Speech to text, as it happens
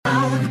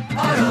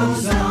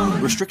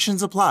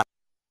Restrictions apply.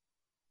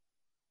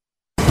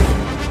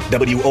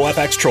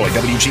 WOFX Troy,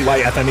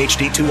 WGYFM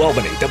HD2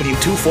 Albany,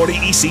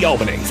 W240 EC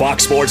Albany,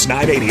 Fox Sports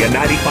 980 and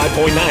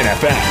 95.9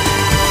 FM.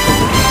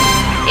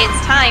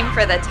 It's time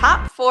for the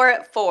Top 4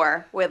 at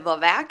 4 with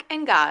Levac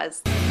and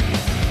Gaz.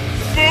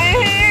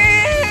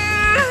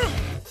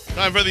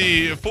 Time for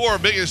the 4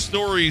 biggest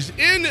stories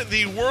in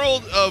the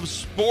world of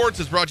sports.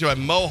 It's brought to you by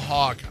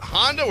Mohawk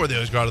Honda, where they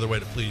always go out of their way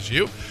to please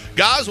you.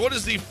 Guys, what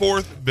is the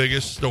 4th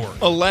biggest story?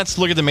 Well, let's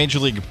look at the Major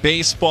League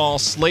Baseball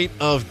slate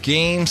of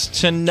games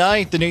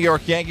tonight. The New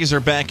York Yankees are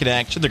back in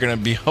action. They're going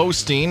to be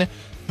hosting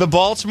the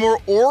Baltimore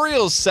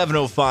Orioles.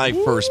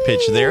 7:05 first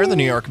pitch there. The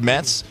New York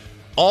Mets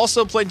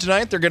also playing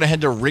tonight. They're going to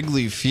head to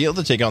Wrigley Field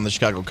to take on the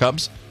Chicago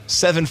Cubs.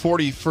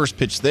 7:40 first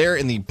pitch there.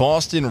 In the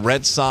Boston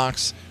Red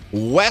Sox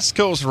West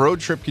Coast road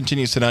trip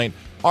continues tonight.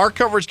 Our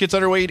coverage gets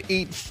underway at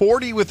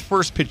 8:40 with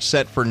first pitch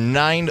set for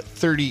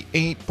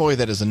 9:38. Boy,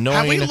 that is annoying.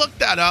 Have we looked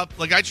that up?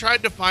 Like, I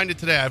tried to find it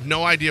today. I have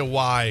no idea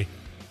why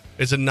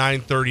it's a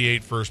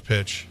 9:38 first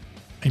pitch.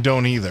 I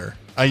don't either.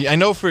 I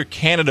know for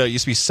Canada it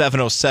used to be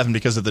 7:07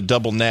 because of the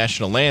double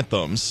national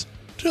anthems.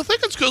 Do you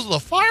think it's because of the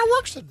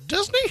fireworks at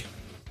Disney?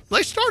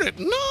 They start at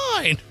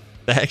 9.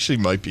 That actually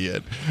might be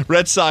it.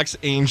 Red Sox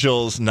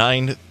Angels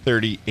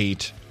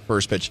 9:38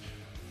 first pitch.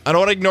 I don't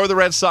want to ignore the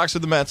Red Sox or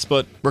the Mets,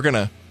 but we're going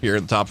to here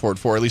in the top 4 at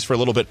 4, at least for a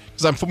little bit,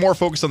 because I'm more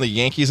focused on the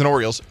Yankees and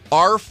Orioles.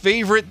 Our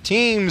favorite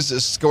teams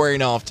is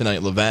squaring off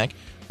tonight, Levac.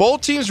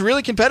 Both teams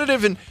really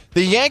competitive, and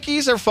the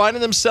Yankees are finding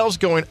themselves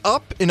going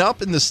up and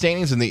up in the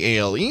standings in the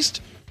AL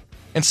East,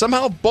 and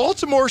somehow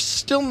Baltimore's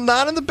still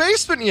not in the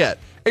basement yet.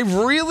 A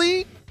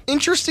really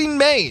interesting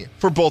May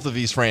for both of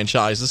these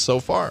franchises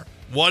so far.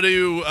 What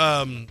do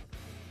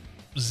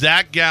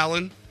Zach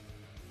Gallen,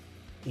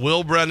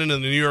 Will Brennan,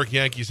 and the New York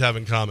Yankees have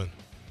in common?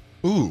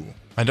 Ooh,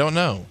 I don't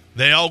know.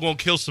 They all gonna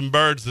kill some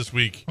birds this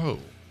week. Oh.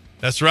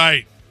 That's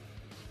right.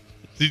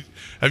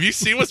 Have you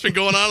seen what's been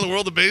going on in the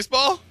world of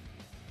baseball?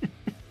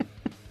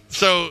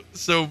 So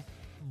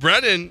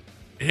Brennan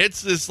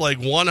hits this like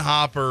one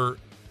hopper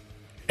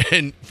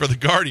and for the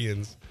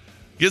Guardians,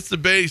 gets the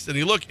base, and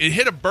it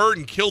hit a bird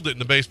and killed it in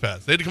the base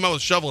paths. They had to come out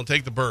with a shovel and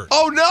take the bird.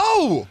 Oh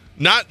no!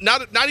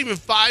 Not even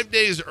 5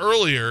 days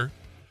earlier,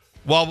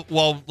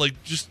 while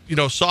like just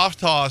soft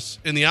toss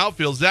in the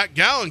outfield, Zach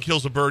Gallen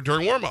kills a bird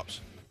during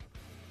warmups.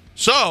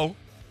 So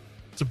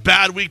it's a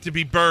bad week to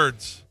be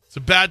birds. It's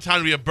a bad time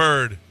to be a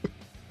bird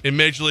in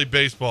Major League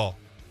Baseball.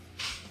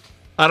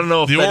 I don't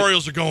know if the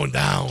Orioles are going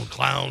down,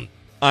 clown.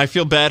 I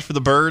feel bad for the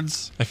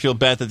birds. I feel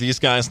bad that these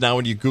guys, now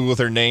when you Google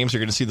their names, you're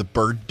going to see the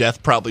bird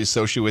death probably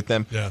associated with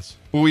them. Yes.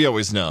 But we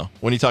always know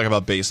when you talk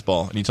about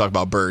baseball and you talk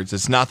about birds,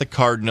 it's not the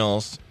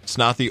Cardinals, it's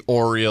not the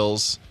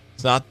Orioles,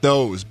 it's not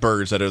those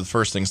birds that are the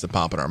first things that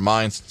pop in our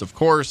minds. It's, of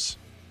course,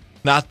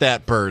 not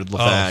that bird,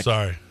 Levac. Oh,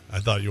 sorry. I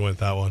thought you went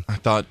that one. I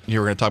thought you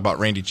were going to talk about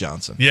Randy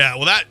Johnson. Yeah,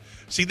 well,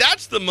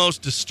 that's the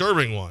most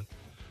disturbing one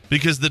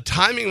because the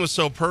timing was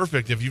so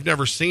perfect if you've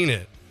never seen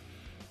it.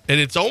 And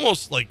it's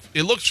almost like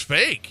it looks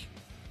fake.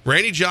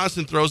 Randy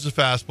Johnson throws the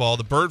fastball.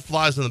 The bird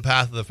flies in the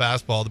path of the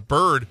fastball. The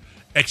bird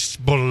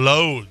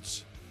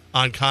explodes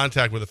on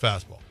contact with the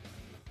fastball.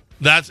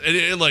 That's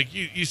and like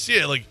you see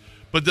it like,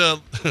 but the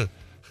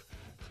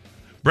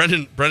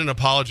Brendan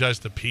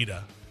apologized to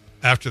PETA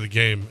after the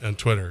game on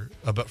Twitter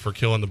for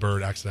killing the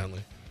bird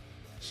accidentally.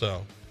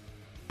 So,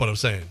 but I'm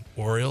saying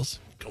Orioles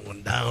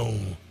going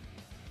down.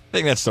 I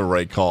think that's the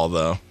right call,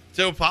 though.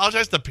 To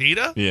apologize to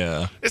PETA?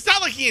 Yeah. It's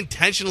not like he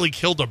intentionally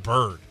killed a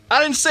bird. I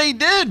didn't say he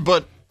did,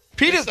 but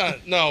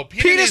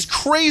PETA's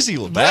crazy,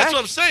 Levac. That's what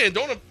I'm saying.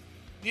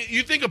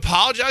 You think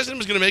apologizing to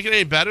him is going to make it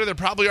any better? They're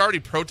probably already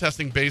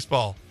protesting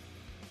baseball.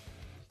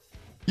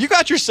 You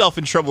got yourself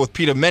in trouble with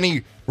PETA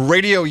many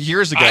radio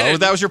years ago.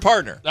 That was your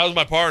partner. That was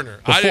my partner.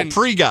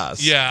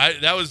 Pre-Gaz. Yeah,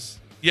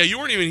 you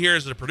weren't even here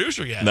as a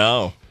producer yet.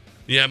 No.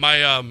 Yeah,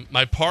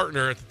 my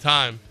partner at the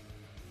time,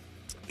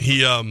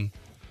 he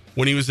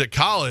when he was at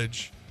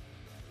college,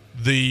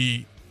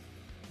 the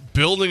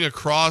building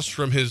across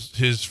from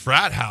his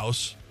frat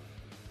house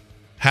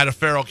had a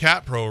feral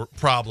cat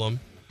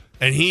problem,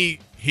 and he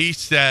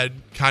said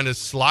kind of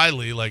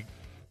slyly, like,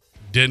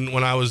 didn't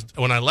when I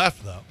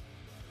left though.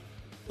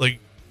 Like,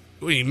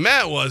 what he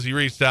meant was he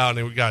reached out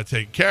and we got to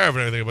take care of it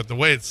and everything, but the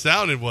way it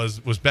sounded was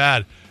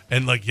bad.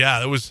 And like,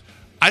 yeah,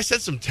 I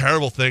said some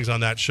terrible things on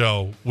that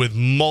show with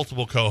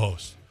multiple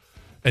co-hosts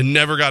and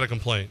never got a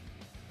complaint.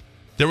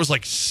 There was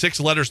like 6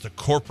 letters to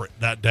corporate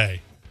that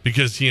day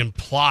because he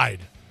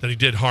implied that he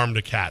did harm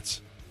to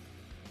cats.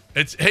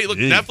 Hey, look,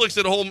 Netflix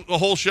did a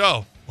whole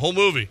show, a whole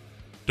movie.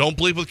 Don't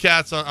bleep with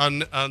cats on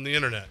the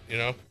internet,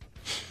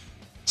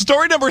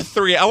 Story number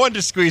 3. I wanted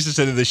to squeeze this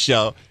into the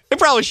show. It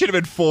probably should have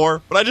been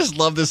 4, but I just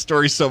love this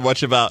story so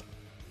much about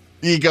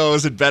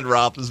egos and Ben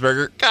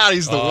Roethlisberger. God,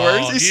 he's the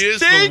worst. He is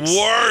the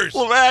worst.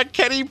 Levac,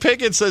 Kenny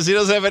Pickett says he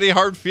doesn't have any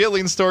hard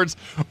feelings towards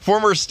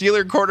former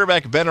Steeler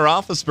quarterback Ben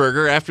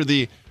Roethlisberger after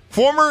the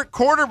former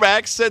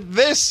quarterback said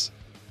this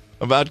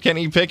about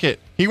Kenny Pickett.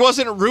 He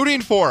wasn't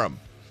rooting for him.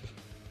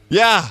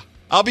 Yeah,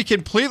 I'll be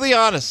completely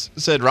honest,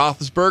 said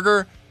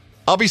Roethlisberger.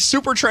 I'll be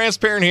super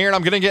transparent here, and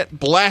I'm going to get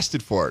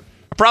blasted for it.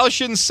 I probably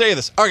shouldn't say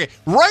this. Okay,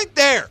 right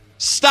there.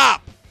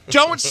 Stop.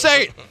 Don't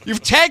say it.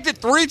 You've tagged it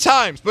 3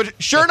 times, but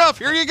sure enough,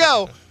 here you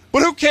go.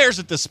 But who cares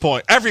at this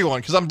point?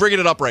 Everyone, because I'm bringing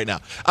it up right now.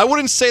 I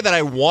wouldn't say that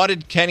I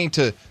wanted Kenny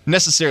to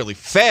necessarily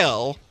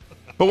fail,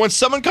 but when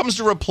someone comes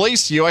to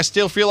replace you, I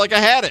still feel like I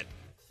had it.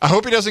 I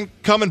hope he doesn't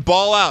come and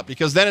ball out,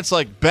 because then it's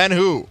like, Ben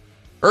who?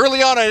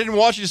 Early on, I didn't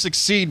want you to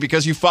succeed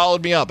because you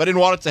followed me up. I didn't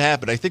want it to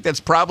happen. I think that's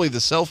probably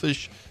the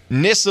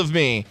selfishness of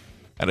me,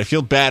 and I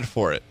feel bad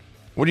for it.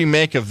 What do you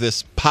make of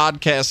this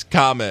podcast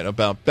comment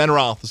about Ben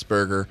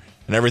Roethlisberger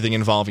and everything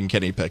involving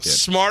Kenny Pickett?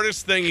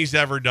 Smartest thing he's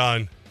ever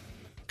done.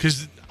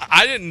 Because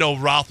I didn't know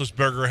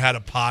Roethlisberger had a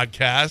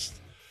podcast.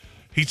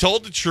 He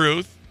told the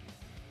truth.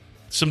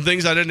 Some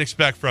things I didn't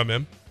expect from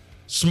him.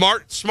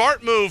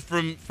 Smart move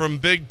from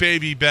Big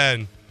Baby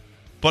Ben.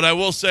 But I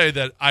will say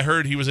that I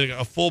heard he was in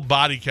a full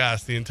body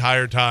cast the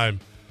entire time,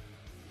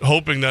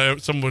 hoping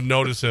that someone would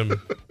notice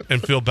him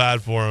and feel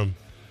bad for him.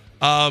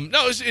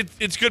 No,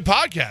 it's good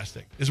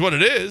podcasting, is what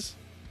it is.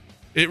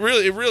 It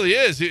really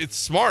is. It's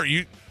smart.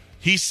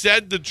 He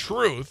said the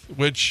truth,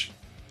 which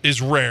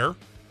is rare.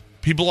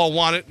 People all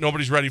want it.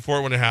 Nobody's ready for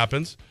it when it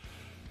happens.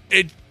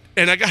 And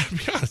I got to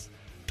be honest,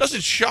 it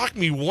doesn't shock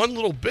me one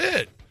little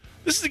bit.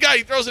 This is the guy,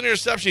 he throws an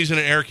interception, he's in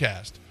an air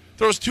cast.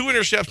 Throws 2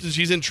 interceptions,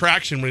 he's in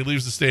traction when he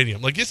leaves the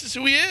stadium. Like, this is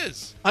who he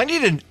is. I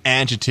need an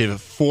adjective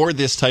for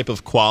this type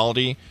of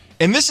quality.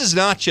 And this is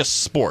not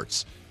just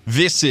sports.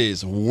 This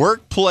is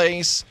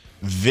workplace.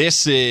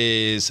 This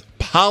is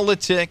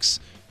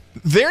politics.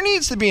 There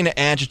needs to be an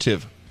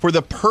adjective for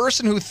the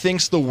person who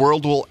thinks the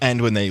world will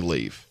end when they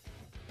leave.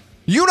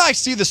 You and I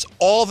see this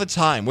all the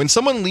time. When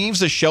someone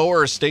leaves a show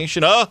or a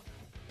station,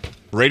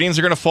 ratings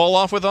are going to fall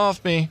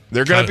off me.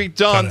 They're going to be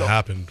done. That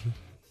happened.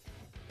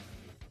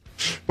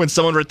 When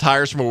someone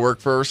retires from a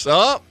workforce,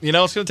 it's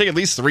going to take at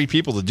least 3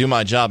 people to do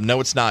my job. No,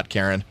 it's not,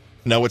 Karen.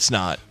 No, it's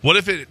not. What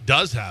if it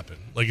does happen?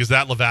 Like, is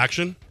that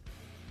Levaction?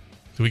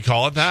 Do we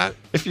call it that?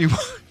 If you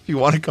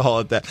want to call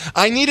it that.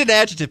 I need an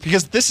adjective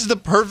because this is the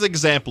perfect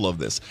example of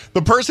this.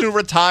 The person who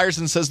retires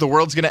and says the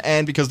world's going to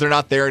end because they're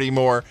not there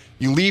anymore.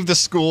 You leave the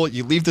school,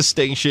 you leave the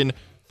station.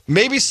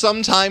 Maybe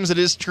sometimes it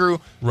is true.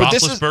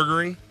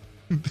 Roethlisbergering?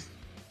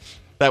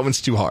 That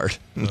one's too hard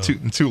and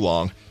too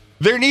long.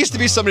 There needs to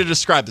be somebody to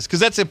describe this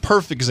because that's a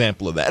perfect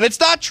example of that. And it's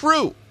not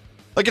true.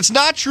 Like, it's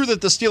not true that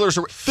the Steelers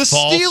are...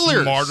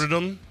 False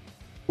martyrdom?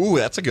 Ooh,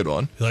 that's a good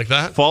one. You like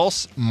that?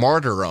 False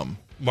martyrdom.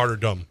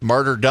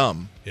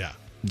 Martyrdom. Yeah.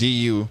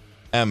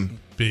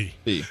 D-U-M-B.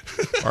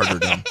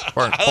 Martyrdom.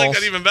 I like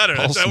that even better.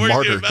 That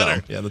works even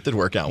better. Yeah, that did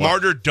work out well.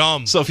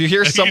 Martyrdom. So if you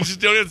hear someone... You just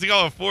don't have to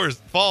go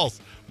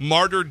false.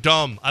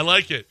 Martyrdom. I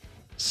like it.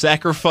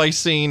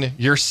 Sacrificing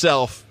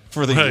yourself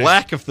for the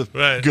lack of the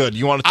good.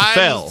 You want it to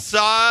fail. I'm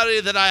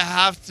sorry that I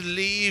have to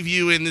leave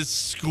you in this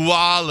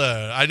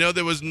squalor. I know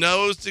there was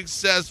no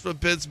success for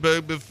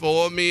Pittsburgh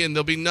before me, and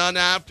there'll be none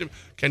after me.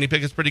 Kenny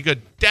Pickett's pretty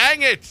good.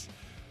 Dang it!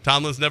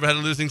 Tomlin's never had a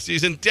losing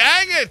season.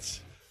 Dang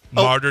it!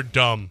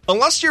 Martyrdom.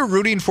 Unless you're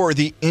rooting for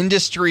the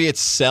industry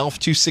itself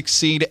to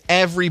succeed,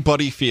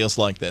 everybody feels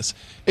like this.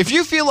 If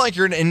you feel like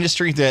you're in an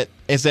industry that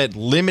is at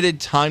limited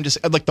time,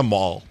 just like the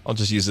mall, I'll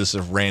just use this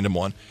as a random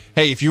one.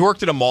 Hey, if you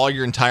worked at a mall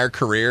your entire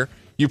career,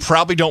 you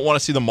probably don't want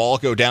to see the mall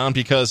go down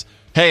because,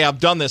 hey, I've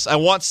done this. I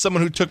want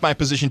someone who took my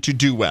position to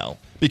do well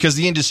because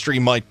the industry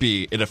might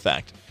be in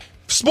effect.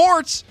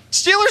 Sports,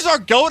 Steelers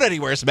aren't going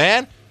anywhere,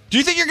 man. Do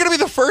you think you're going to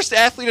be the first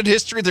athlete in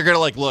history? They're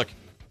going to look,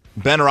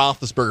 Ben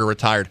Roethlisberger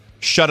retired.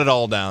 Shut it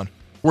all down.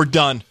 We're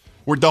done.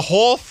 The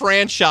whole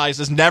franchise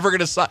is never going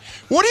to sign.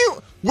 Where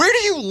do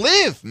you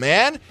live,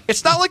 man?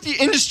 It's not like the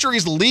industry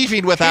is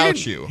leaving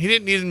without you. He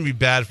didn't need him to be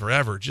bad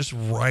forever, just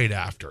right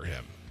after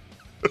him.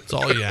 That's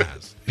all he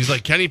has. He's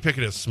like Kenny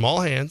Pickett has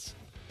small hands.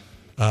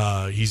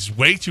 He's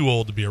way too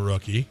old to be a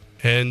rookie.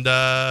 And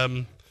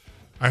I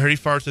heard he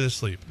farts in his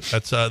sleep.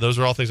 Those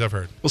are all things I've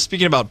heard. Well,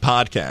 speaking about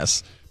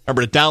podcasts,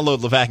 remember to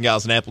download Levac and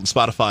Gals on Apple and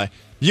Spotify.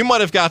 You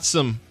might have got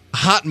some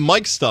hot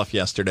mic stuff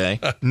yesterday.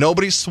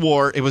 Nobody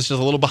swore. It was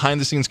just a little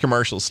behind-the-scenes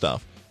commercial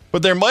stuff.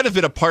 But there might have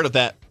been a part of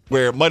that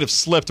where it might have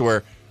slipped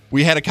where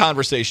we had a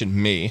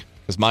conversation,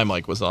 because my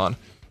mic was on,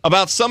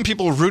 about some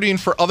people rooting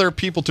for other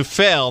people to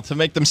fail to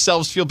make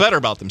themselves feel better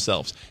about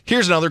themselves.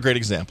 Here's another great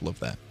example of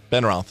that.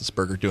 Ben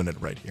Roethlisberger doing it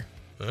right here.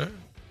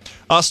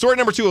 Story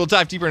number 2, we'll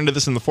dive deeper into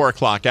this in the 4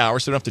 o'clock hour,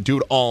 so we don't have to do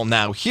it all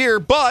now here,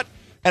 but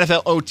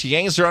NFL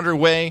OTAs are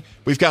underway.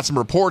 We've got some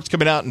reports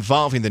coming out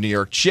involving the New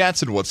York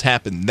Jets and what's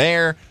happened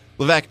there.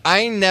 Levac,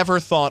 I never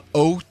thought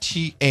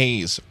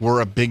OTAs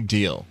were a big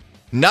deal.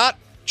 Not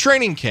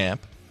training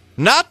camp,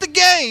 not the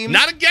game.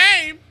 Not a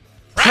game.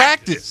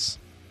 Practice.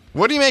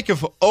 What do you make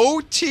of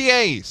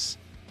OTAs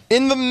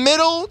in the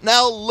middle,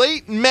 now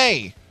late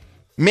May,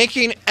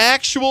 making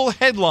actual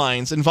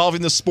headlines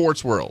involving the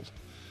sports world?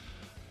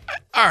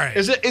 All right.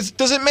 Does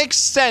it make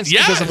sense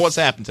because of what's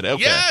happened today?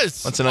 Okay.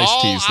 Yes. That's a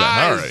nice tease then.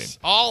 All right.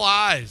 All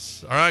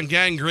eyes are on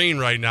Gang Green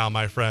right now,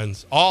 my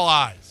friends. All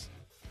eyes.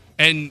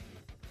 And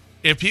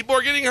if people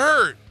are getting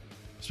hurt,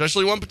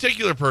 especially one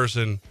particular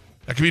person,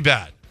 that could be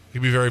bad. It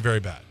could be very, very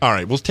bad. All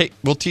right, we'll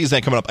tease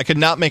that coming up. I could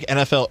not make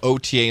NFL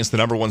OTAs the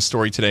number one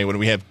story today when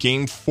we have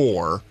Game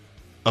 4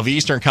 of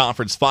Eastern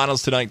Conference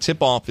Finals tonight.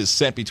 Tip-off is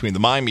set between the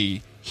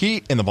Miami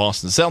Heat and the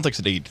Boston Celtics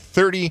at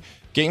 8:30.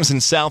 Games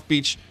in South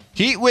Beach.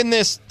 Heat win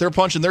this. They're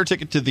punching their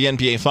ticket to the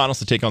NBA Finals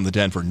to take on the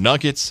Denver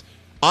Nuggets.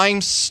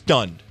 I'm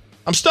stunned.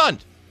 I'm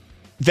stunned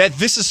that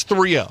this is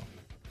 3-0.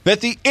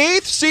 That the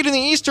 8th seed in the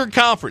Eastern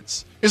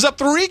Conference is up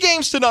 3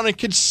 games to none and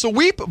can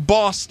sweep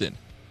Boston.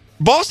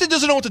 Boston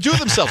doesn't know what to do with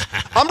themselves.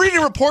 I'm reading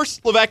reports,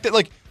 Levac,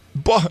 that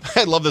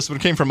I love this when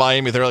it came from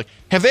Miami. They're like,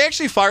 have they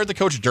actually fired the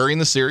coach during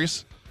the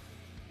series?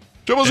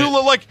 Joe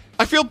Mazzulla,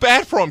 I feel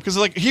bad for him because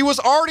he was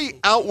already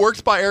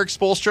outworked by Eric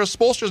Spoelstra.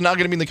 Spoelstra's now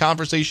going to be in the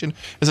conversation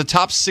as a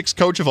top 6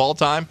 coach of all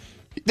time.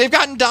 They've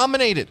gotten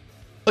dominated.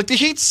 The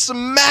Heat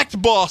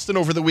smacked Boston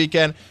over the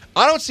weekend.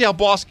 I don't see how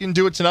Boston can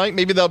do it tonight.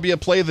 Maybe that'll be a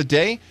play of the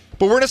day.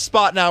 But we're in a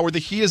spot now where the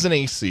Heat is an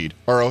 8th seed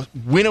or a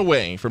win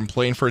away from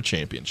playing for a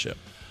championship.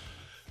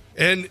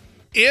 And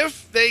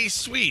if they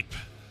sweep,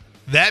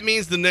 that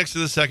means the Knicks are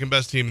the second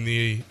best team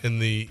in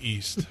the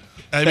East.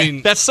 I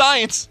mean, that's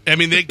science. I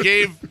mean, they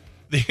gave.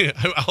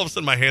 All of a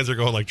sudden, my hands are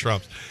going like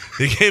Trump's.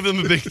 They gave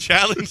them a big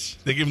challenge.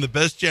 They gave them the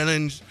best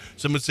challenge.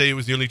 Some would say it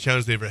was the only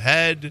challenge they ever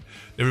had.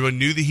 Everyone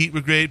knew the Heat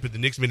were great, but the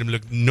Knicks made them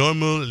look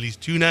normal at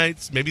least 2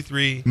 nights, maybe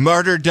 3.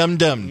 Martyr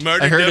dum-dum.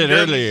 I heard it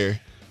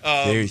earlier.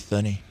 Very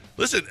funny.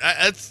 Listen,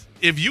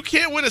 if you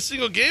can't win a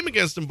single game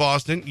against them,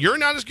 Boston, you're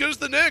not as good as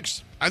the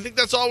Knicks. I think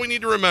that's all we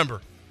need to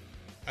remember.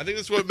 I think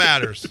that's what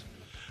matters.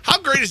 How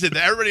great is it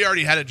that everybody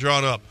already had it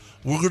drawn up?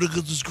 We're going to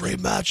get this great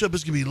matchup.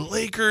 It's going to be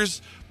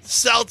Lakers,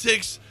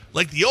 Celtics,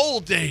 like the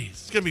old days.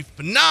 It's going to be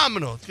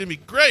phenomenal. It's going to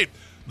be great.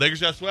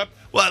 Lakers got swept.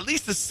 Well, at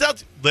least the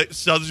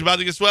Celtics are about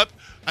to get swept.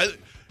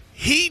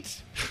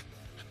 Heat,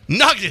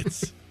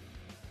 Nuggets.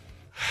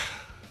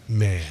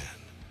 Man,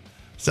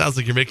 sounds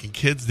like you're making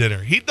kids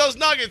dinner. Heat those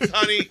nuggets,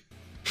 honey.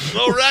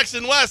 Little Rex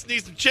and West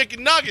need some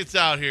chicken nuggets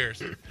out here.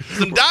 Some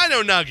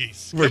dino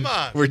nuggies. Come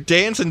on. We're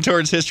dancing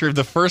towards history of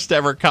the first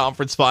ever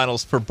conference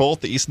finals for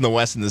both the East and the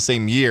West in the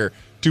same year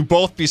to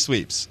both be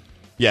sweeps.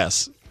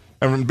 Yes.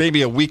 And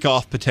maybe a week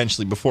off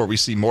potentially before we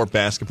see more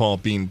basketball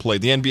being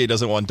played. The NBA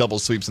doesn't want double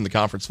sweeps in the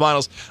conference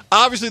finals.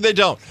 Obviously they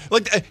don't. You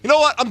know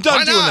what? I'm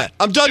done doing that.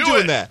 I'm done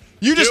doing that.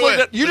 You just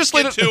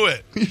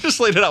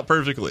laid it out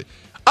perfectly.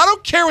 I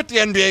don't care what the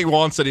NBA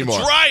wants anymore.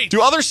 That's right.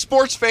 Do other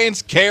sports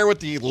fans care what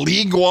the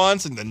league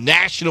wants and the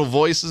national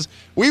voices?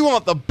 We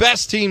want the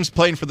best teams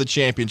playing for the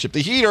championship.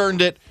 The Heat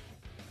earned it.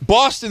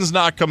 Boston's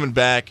not coming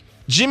back.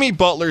 Jimmy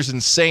Butler's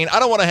insane. I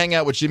don't want to hang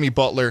out with Jimmy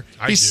Butler.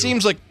 He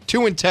seems like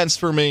too intense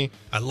for me.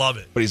 I love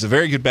it. But he's a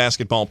very good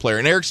basketball player.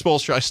 And Eric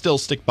Spoelstra, I still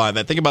stick by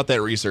that. Think about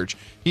that research.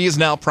 He is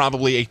now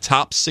probably a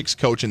top 6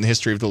 coach in the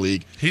history of the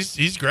league.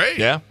 He's great.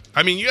 Yeah.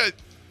 I mean,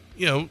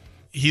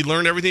 he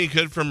learned everything he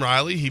could from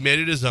Riley. He made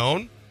it his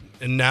own,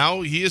 and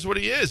now he is what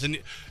he is.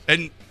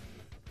 And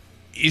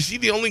is he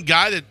the only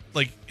guy that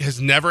has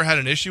never had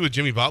an issue with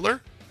Jimmy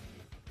Butler?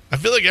 I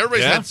feel like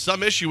everybody's had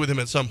some issue with him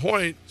at some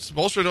point.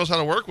 Spoelstra knows how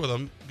to work with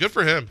him. Good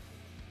for him.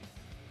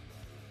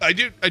 I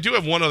do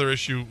have one other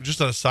issue,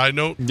 just on a side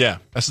note. Yeah,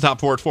 that's the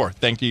top 4 at 4.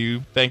 Thank you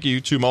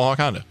to Mohawk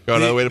Honda. Go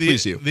out of the way to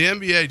please you. The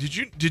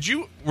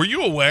NBA. Were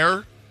you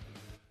aware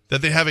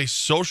that they have a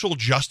social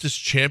justice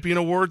champion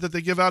award that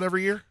they give out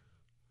every year?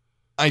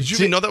 Did you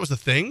even know that was a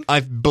thing? I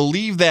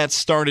believe that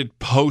started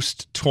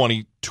post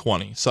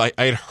 2020. So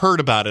I had heard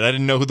about it. I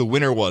didn't know who the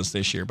winner was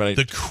this year, but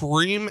the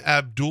Kareem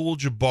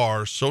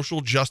Abdul-Jabbar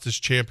Social Justice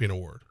Champion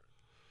Award.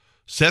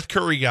 Seth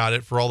Curry got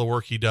it for all the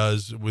work he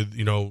does with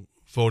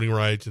voting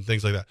rights and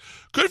things like that.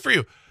 Good for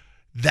you.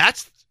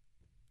 That's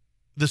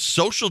the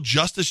social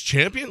justice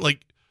champion.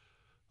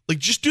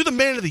 Just do the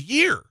Man of the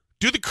Year.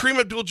 Do the Kareem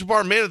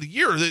Abdul-Jabbar Man of the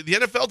Year. The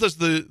NFL does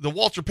the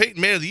Walter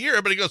Payton Man of the Year.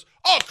 Everybody goes,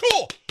 "Oh,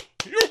 cool!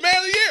 You're Man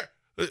of the Year."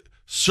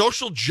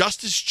 Social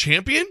justice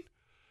champion?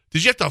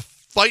 Did you have to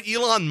fight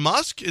Elon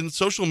Musk in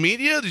social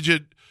media? Did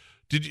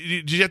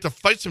you have to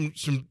fight some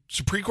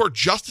Supreme Court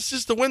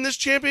justices to win this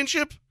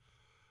championship?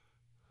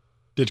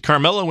 Did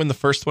Carmelo win the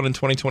first one in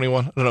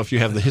 2021? I don't know if you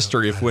have the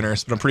history of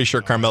winners, but I'm pretty sure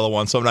Carmelo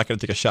won, so I'm not going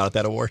to take a shot at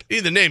that award.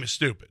 The name is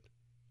stupid,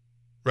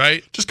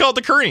 right? Just call it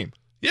the Kareem.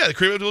 Yeah, the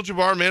Kareem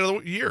Abdul-Jabbar Man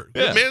of the Year.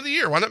 Yeah. Man of the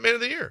Year. Why not Man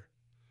of the Year?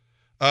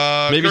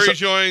 Curry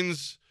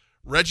joins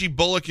Reggie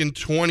Bullock in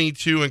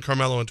 22 and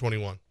Carmelo in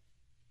 21.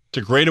 It's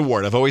a great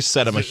award. I've always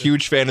said I'm a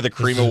huge fan of the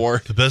Kareem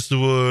Award. The best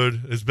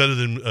award. It's better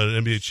than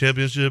an NBA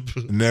championship.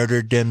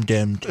 Murder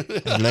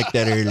dem-demmed. I liked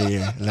that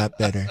earlier. A lot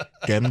better.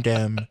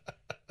 Dem-dem.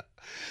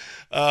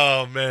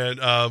 Oh, man.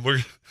 Let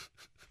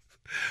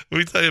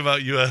me tell you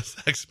about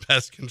USX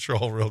Pest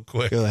Control real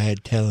quick. Go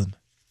ahead. Tell him.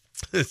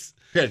 I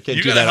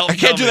can't do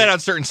that on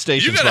certain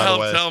stations, by the way. You got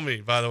to help tell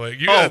me, by the way.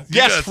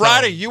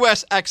 Friday,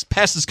 USX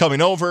Pest is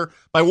coming over.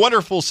 My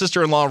wonderful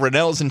sister-in-law,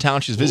 Renelle, is in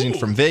town. She's visiting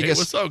from Vegas.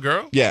 Hey, what's up,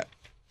 girl? Yeah.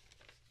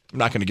 I'm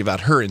not going to give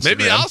out her Instagram.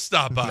 Maybe I'll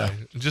stop by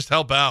and just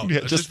help out. Yeah,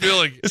 I just feel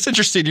like it's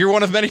interesting. You're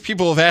one of many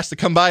people who have asked to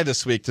come by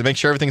this week to make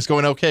sure everything's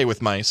going okay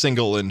with my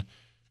single and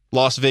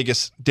Las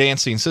Vegas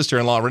dancing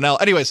sister-in-law,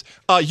 Renelle. Anyways,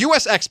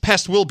 USX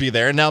Pest will be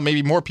there, and now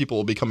maybe more people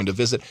will be coming to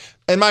visit.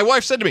 And my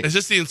wife said to me, Is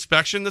this the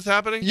inspection that's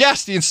happening?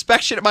 yes, the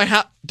inspection at my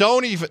house.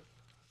 Don't even.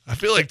 I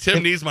feel like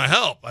Tim needs my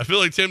help. I feel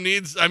like Tim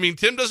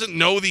doesn't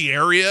know the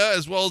area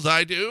as well as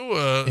I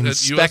do.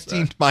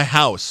 Inspecting my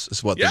house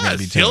is what they're going to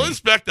be doing. He'll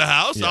inspect the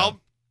house. Yeah.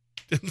 I'll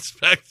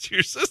inspect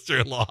your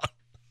sister-in-law.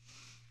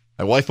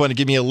 My wife wanted to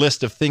give me a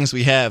list of things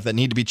we have that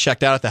need to be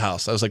checked out at the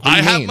house. I was like, what do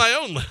you mean? have my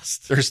own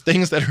list. There's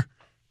things that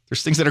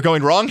are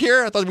going wrong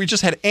here? I thought we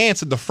just had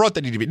ants in the front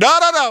that need to be.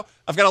 No.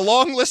 I've got a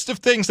long list of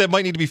things that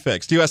might need to be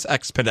fixed.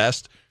 USX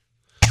Pest.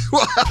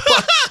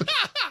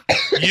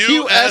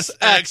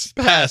 USX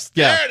Pest.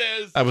 Yeah. There it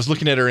is. I was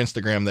looking at her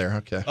Instagram there.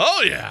 Okay.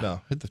 Oh, yeah.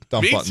 No, hit the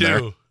dump Me button too.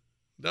 there.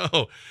 No.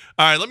 All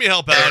right, let me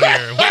help out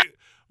here.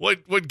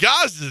 What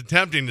Gaz is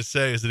attempting to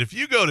say is that if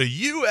you go to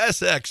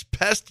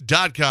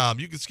usxpest.com,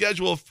 you can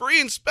schedule a free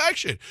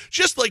inspection,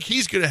 just like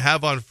he's going to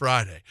have on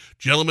Friday.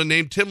 Gentleman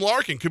named Tim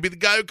Larkin could be the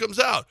guy who comes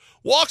out,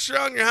 walks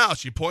around your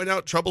house. You point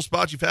out trouble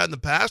spots you've had in the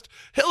past.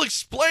 He'll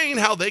explain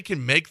how they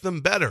can make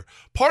them better.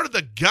 Part of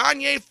the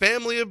Gagne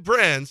family of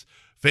brands,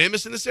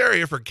 famous in this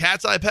area for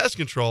cat's eye pest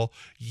control,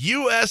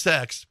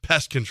 USX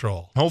Pest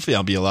Control. Hopefully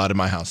I'll be allowed in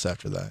my house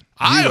after that.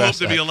 I hope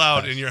to be USX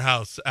allowed Pest. in your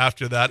house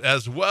after that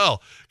as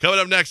well. Coming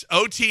up next,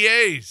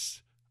 OTAs.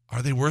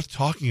 Are they worth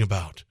talking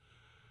about?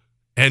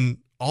 And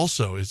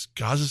also, is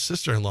Gaz's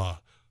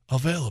sister-in-law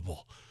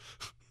available?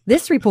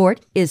 This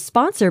report is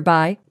sponsored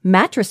by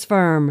Mattress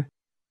Firm.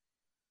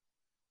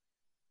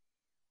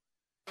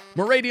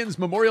 Meridian's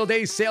Memorial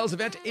Day sales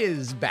event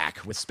is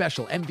back with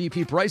special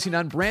MVP pricing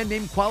on brand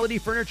name quality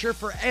furniture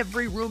for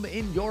every room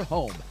in your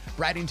home.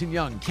 Braddington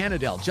Young,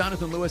 Cannondale,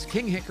 Jonathan Lewis,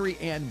 King Hickory,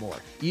 and more.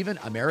 Even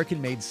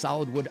American-made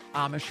solid wood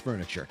Amish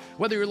furniture.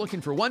 Whether you're looking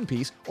for one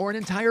piece or an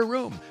entire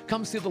room,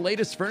 come see the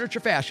latest furniture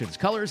fashions,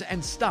 colors,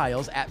 and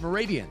styles at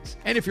Meridian's.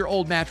 And if your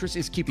old mattress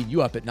is keeping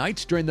you up at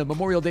night during the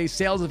Memorial Day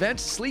sales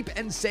event, sleep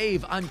and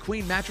save on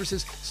Queen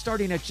mattresses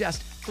starting at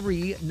just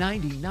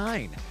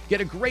 $399. Get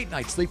a great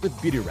night's sleep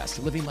with Beauty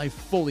Rest, living life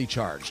fully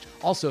charged.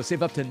 Also,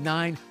 save up to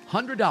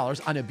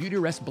 $900 on a Beauty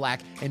Rest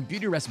Black and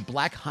Beauty Rest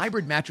Black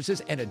hybrid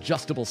mattresses and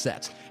adjustable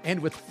sets. And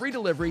with free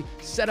delivery,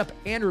 setup,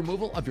 and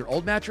removal of your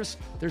old mattress,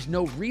 there's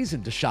no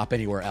reason to shop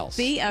anywhere else.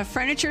 Be a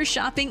furniture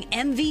shopping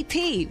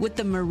MVP with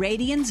the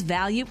Meridian's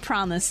Value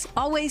Promise.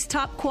 Always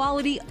top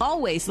quality,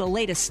 always the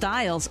latest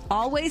styles,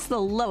 always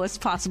the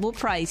lowest possible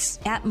price.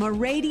 At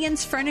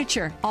Meridian's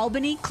Furniture,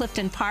 Albany,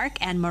 Clifton Park,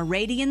 and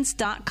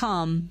Meridians.com.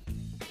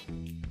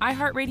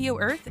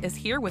 iHeartRadio Earth is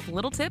here with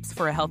little tips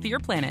for a healthier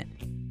planet.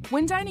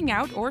 When dining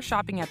out or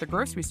shopping at the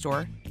grocery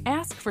store,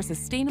 ask for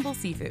sustainable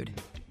seafood.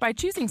 By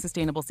choosing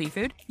sustainable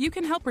seafood, you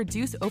can help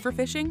reduce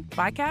overfishing,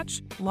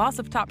 bycatch, loss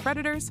of top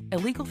predators,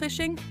 illegal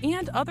fishing,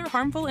 and other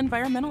harmful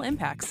environmental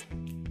impacts.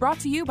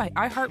 Brought to you by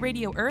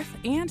iHeartRadio Earth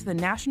and the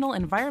National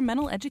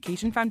Environmental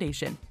Education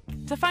Foundation.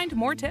 To find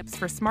more tips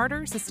for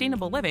smarter,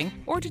 sustainable living,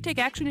 or to take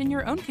action in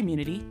your own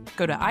community,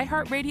 go to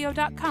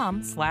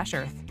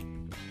iHeartRadio.com/Earth.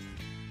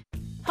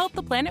 Help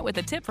the planet with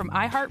a tip from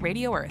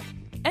iHeartRadio Earth.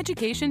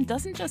 Education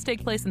doesn't just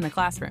take place in the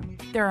classroom.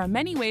 There are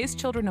many ways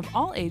children of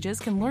all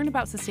ages can learn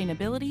about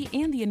sustainability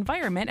and the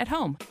environment at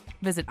home.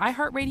 Visit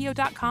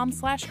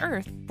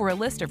iHeartRadio.com/Earth for a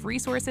list of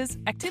resources,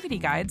 activity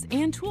guides,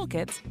 and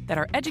toolkits that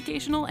are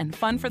educational and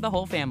fun for the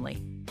whole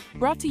family.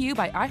 Brought to you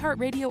by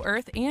iHeartRadio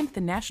Earth and the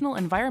National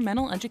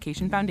Environmental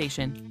Education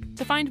Foundation.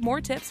 To find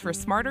more tips for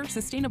smarter,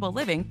 sustainable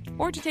living,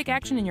 or to take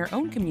action in your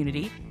own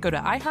community, go to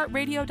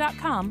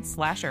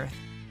iHeartRadio.com/Earth.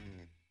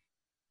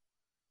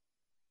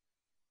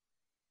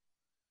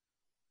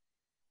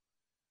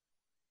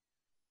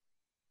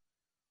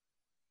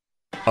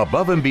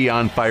 Above and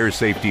Beyond Fire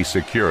Safety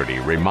Security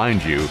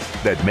reminds you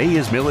that May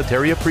is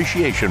Military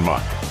Appreciation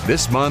Month.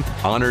 This month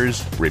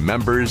honors,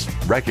 remembers,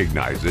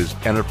 recognizes,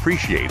 and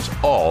appreciates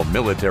all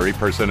military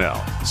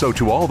personnel. So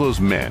to all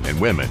those men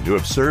and women who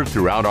have served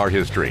throughout our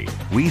history,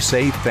 we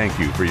say thank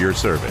you for your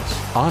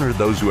service. Honor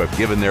those who have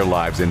given their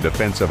lives in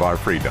defense of our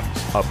freedoms.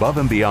 Above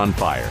and Beyond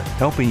Fire,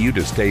 helping you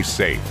to stay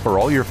safe for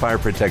all your fire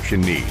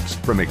protection needs,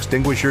 from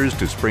extinguishers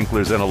to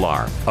sprinklers and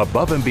alarm.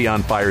 Above and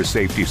Beyond Fire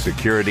Safety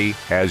Security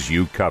has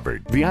you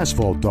covered. The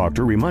Asphalt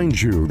Doctor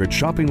reminds you that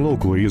shopping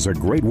locally is a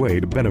great way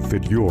to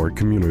benefit your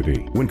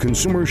community. When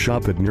consumers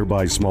shop at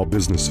nearby small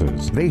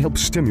businesses, they help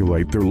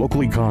stimulate their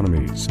local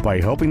economies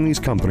by helping these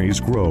companies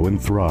grow and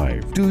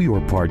thrive. Do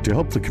your part to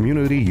help the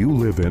community you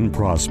live in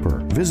prosper.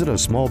 Visit a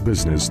small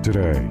business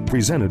today.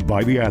 Presented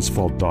by the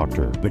Asphalt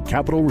Doctor, the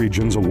Capital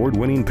Region's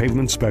award-winning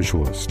pavement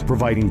specialist,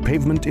 providing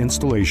pavement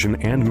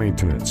installation and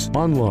maintenance.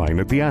 Online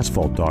at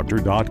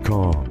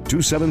theasphaltdoctor.com.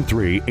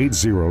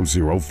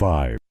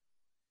 273-8005.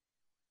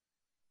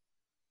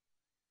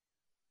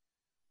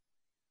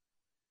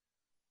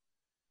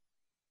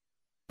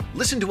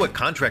 Listen to what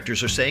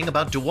contractors are saying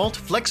about DeWalt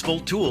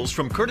FlexVolt tools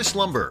from Curtis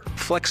Lumber.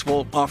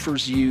 FlexVolt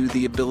offers you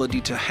the ability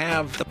to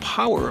have the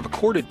power of a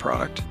corded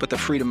product, but the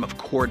freedom of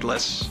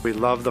cordless. We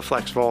love the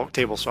FlexVolt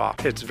table saw.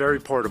 It's very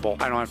portable.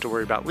 I don't have to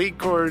worry about lead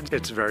cords.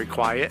 It's very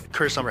quiet.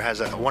 Curtis Lumber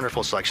has a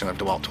wonderful selection of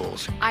DeWalt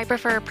tools. I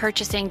prefer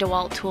purchasing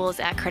DeWalt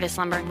tools at Curtis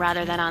Lumber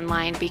rather than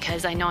online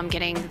because I know I'm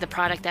getting the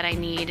product that I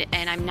need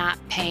and I'm not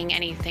paying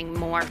anything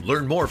more.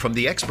 Learn more from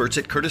the experts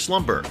at Curtis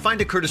Lumber.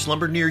 Find a Curtis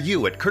Lumber near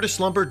you at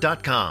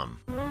curtislumber.com.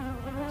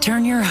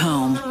 Turn your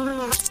home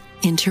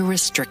into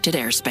restricted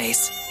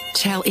airspace.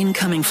 Tell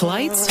incoming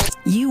flights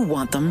you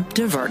want them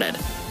diverted.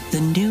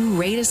 The new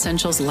Raid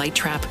Essentials Light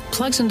Trap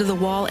plugs into the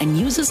wall and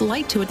uses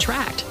light to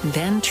attract,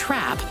 then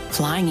trap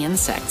flying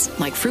insects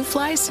like fruit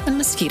flies and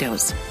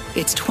mosquitoes.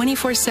 Its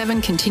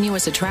 24/7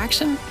 continuous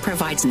attraction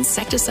provides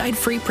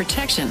insecticide-free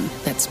protection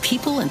that's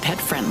people and pet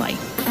friendly.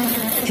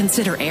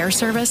 Consider air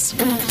service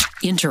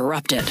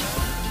interrupted.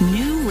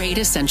 New Raid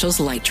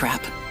Essentials Light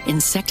Trap.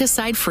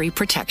 Insecticide-free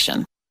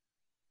protection.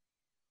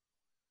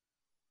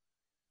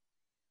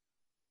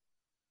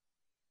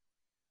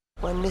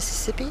 One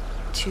Mississippi,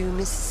 two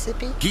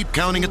Mississippi. Keep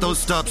counting at those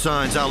stop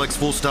signs, Alex.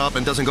 Full stop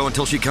and doesn't go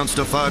until she counts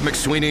to 5,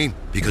 McSweeney.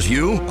 Because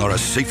you are a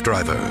safe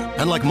driver.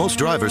 And like most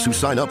drivers who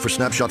sign up for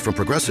Snapshot from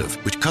Progressive,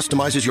 which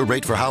customizes your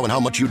rate for how and how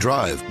much you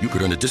drive, you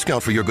could earn a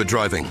discount for your good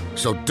driving.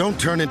 So don't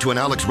turn into an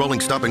Alex rolling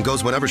stop and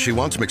goes whenever she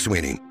wants,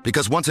 McSweeney.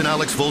 Because once an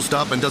Alex full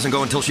stop and doesn't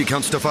go until she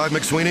counts to 5,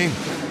 McSweeney,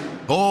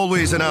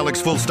 always an Alex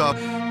full stop.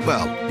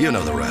 Well, you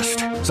know the rest.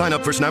 Sign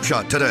up for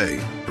Snapshot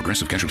today.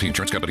 Progressive Casualty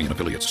Insurance Company and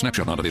affiliates.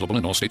 Snapshot not available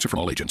in all states or from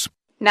all agents.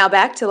 Now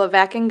back to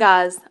Levac and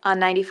Gaz on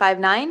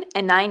 95.9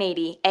 and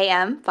 980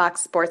 AM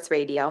Fox Sports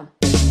Radio.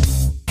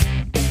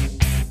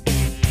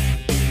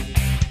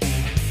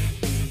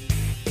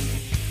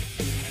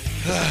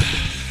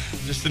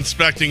 Just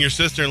inspecting your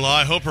sister-in-law.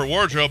 I hope her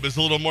wardrobe is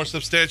a little more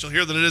substantial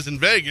here than it is in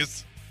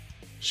Vegas.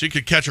 She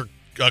could catch her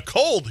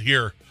cold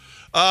here.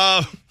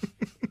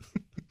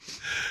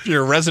 If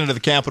you're a resident of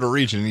the capital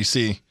region and you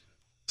see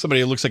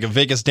somebody who looks like a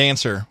Vegas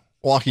dancer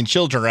walking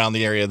children around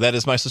the area, that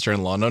is my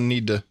sister-in-law. No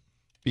need to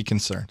be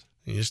concerned.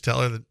 You just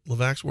tell her that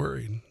Levac's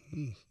worried.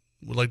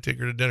 Would like to take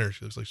her to dinner.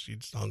 She looks like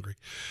she's hungry.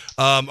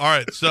 All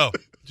right, so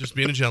just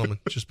being a gentleman.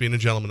 Just being a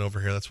gentleman over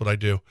here. That's what I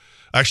do.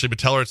 Actually, but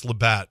tell her it's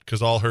Labatt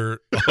because all of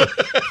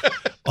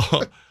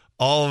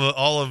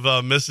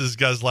Mrs.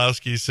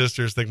 Gozlowski's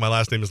sisters think my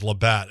last name is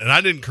Labatt, and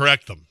I didn't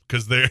correct them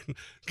because they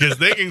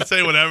can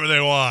say whatever they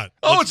want.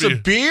 Oh, it's a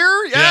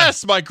beer?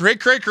 Yes, my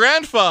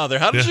great-great-grandfather.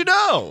 How did you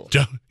know?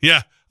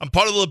 Yeah, I'm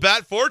part of the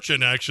Labatt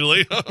fortune,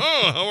 actually.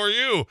 How are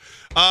you?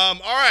 All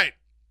right,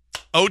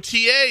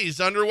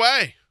 OTAs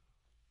underway.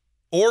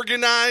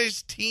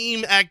 Organized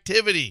team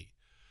activity.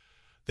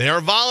 They are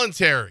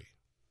voluntary.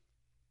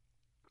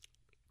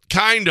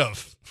 Kind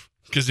of.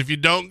 Because if you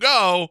don't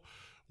go,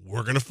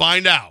 we're going to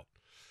find out.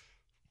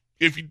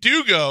 If you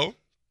do go,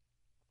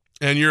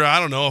 and you're, I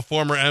don't know, a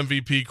former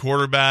MVP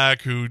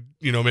quarterback who,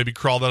 maybe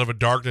crawled out of a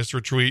darkness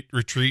retreat,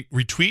 there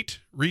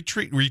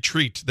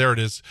it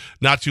is,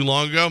 not too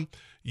long ago,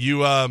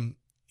 you're going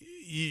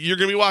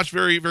to be watched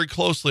very, very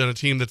closely on a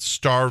team that's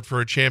starved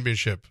for a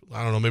championship.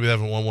 I don't know, maybe they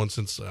haven't won one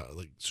since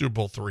Super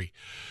Bowl III.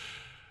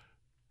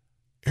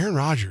 Aaron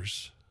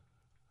Rodgers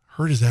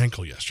hurt his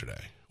ankle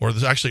yesterday, or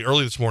actually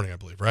early this morning, I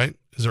believe, right?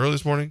 Is it early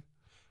this morning?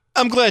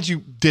 I'm glad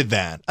you did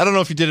that. I don't know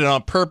if you did it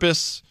on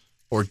purpose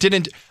or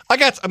didn't.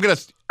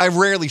 I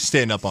rarely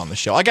stand up on the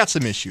show. I got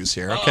some issues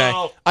here, okay?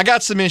 Oh. I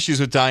got some issues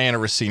with Diana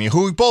Rossini,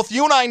 who both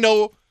you and I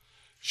know.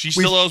 She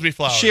still owes me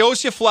flowers. She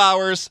owes you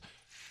flowers.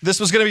 This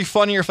was going to be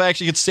funnier if I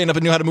actually could stand up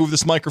and knew how to move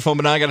this microphone,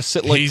 but now I got to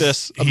sit like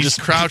this. I'm just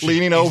crouching,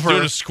 leaning over. He's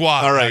doing a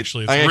squat, all right.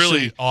 actually. It's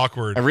really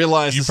awkward. I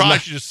realize you probably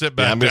should just sit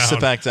back down. I'm going to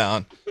sit back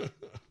down.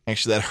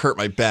 Actually, that hurt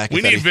my back.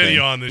 We need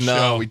video on this show.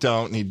 No, we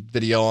don't need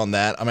video on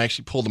that. I'm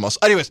actually pulled the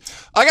muscle. Anyways,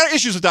 I got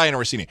issues with Diana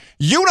Rossini.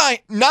 You and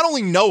I not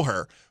only know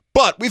her,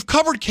 but we've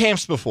covered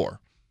camps before.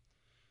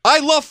 I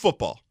love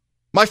football.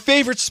 My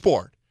favorite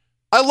sport.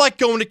 I like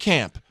going to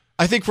camp.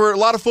 I think for a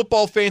lot of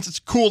football fans, it's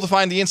cool to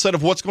find the insight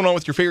of what's going on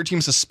with your favorite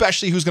teams,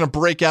 especially who's going to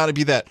break out and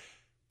be that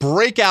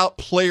breakout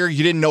player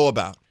you didn't know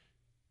about.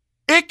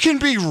 It can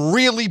be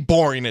really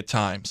boring at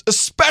times,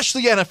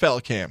 especially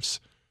NFL camps.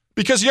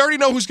 Because you already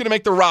know who's going to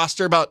make the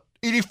roster, about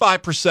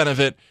 85% of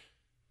it.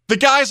 The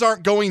guys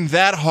aren't going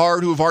that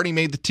hard who have already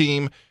made the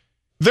team.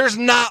 There's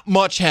not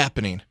much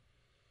happening.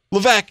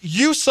 Levac,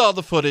 you saw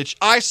the footage.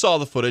 I saw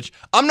the footage.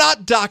 I'm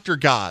not Dr.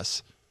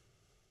 Gaz.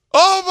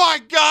 Oh, my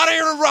God,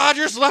 Aaron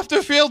Rodgers left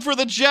the field for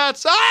the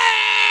Jets.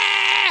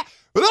 Ah!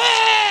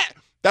 Ah!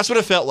 That's what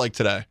it felt like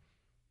today.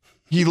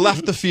 He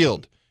left the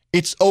field.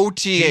 It's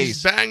OTAs.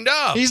 He's banged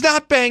up. He's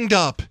not banged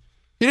up.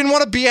 He didn't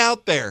want to be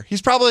out there.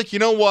 He's probably like, you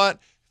know what?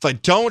 If I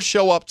don't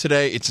show up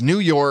today, it's New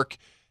York,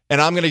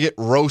 and I'm going to get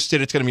roasted.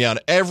 It's going to be on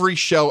every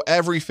show,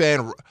 every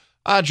fan.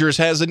 Rodgers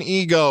has an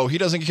ego. He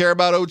doesn't care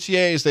about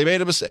OTAs. They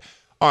made a mistake.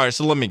 All right,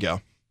 so let me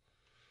go.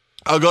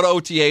 I'll go to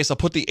OTAs. I'll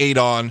put the 8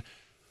 on.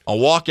 I'll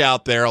walk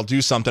out there. I'll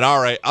do something. All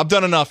right, I've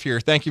done enough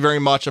here. Thank you very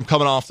much. I'm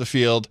coming off the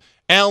field.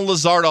 Alan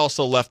Lazard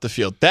also left the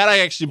field. That I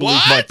actually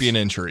believe might be an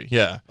injury.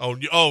 Yeah.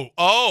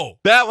 Oh.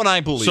 That one I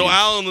believe. So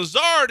Alan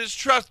Lazard is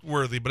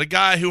trustworthy, but a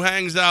guy who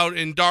hangs out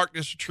in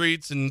darkness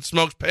retreats and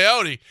smokes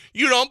peyote,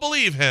 you don't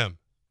believe him.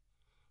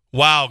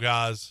 Wow,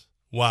 guys.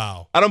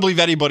 Wow. I don't believe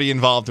anybody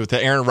involved with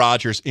the Aaron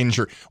Rodgers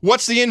injury.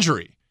 What's the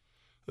injury?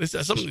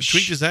 Something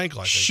tweaked his ankle,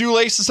 I think.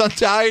 Shoelaces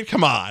untied?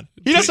 Come on.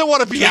 He doesn't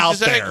want to be out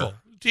there. Ankle.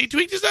 He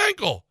tweaked his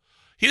ankle.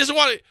 He doesn't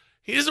want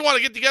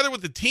to get together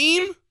with the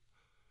team?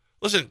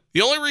 Listen,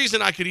 the only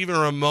reason I could even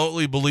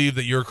remotely believe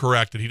that you're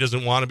correct, that he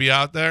doesn't want to be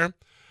out there,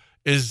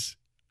 is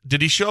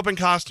did he show up in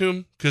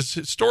costume? Because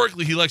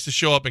historically, he likes to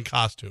show up in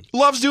costume.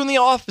 Loves doing the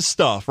office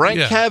stuff, right?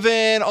 Yeah.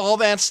 Kevin, all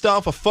that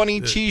stuff, a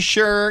funny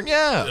T-shirt.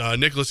 Yeah.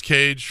 Nicolas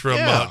Cage from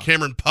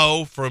Cameron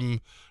Poe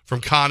from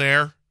Con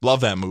Air.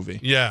 Love that movie.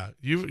 Yeah.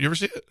 You ever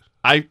see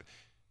it?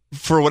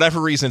 For whatever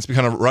reason, it's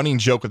become a running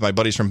joke with my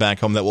buddies from back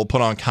home that we'll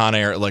put on Con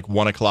Air at like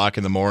 1 o'clock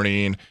in the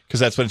morning because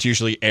that's when it's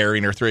usually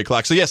airing, or 3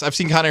 o'clock. So, yes, I've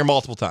seen Con Air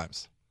multiple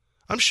times.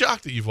 I'm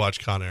shocked that you've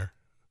watched Con Air.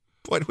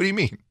 What do you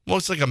mean? Well,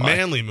 it's like a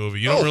manly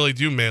movie. You don't really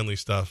do manly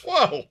stuff.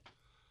 Whoa.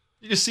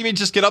 You just see me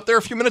just get up there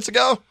a few minutes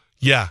ago?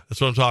 Yeah, that's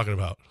what I'm talking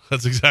about.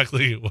 That's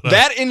exactly what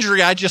That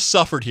injury I just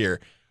suffered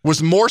here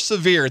was more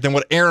severe than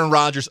what Aaron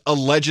Rodgers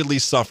allegedly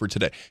suffered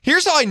today.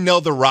 Here's how I know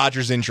the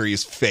Rodgers injury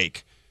is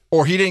fake,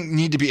 or he didn't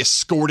need to be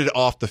escorted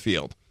off the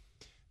field.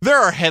 There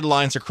are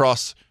headlines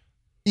across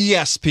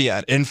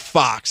ESPN and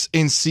Fox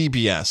and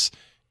CBS,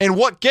 and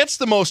what gets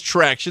the most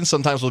traction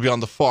sometimes will be on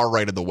the far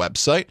right of the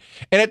website,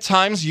 and at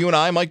times you and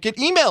I might get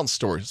emailed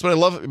stories. That's what I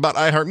love about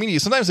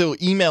iHeartMedia. Sometimes they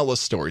will email us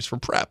stories for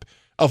prep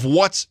of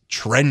what's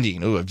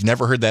trending. Ooh, I've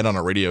never heard that on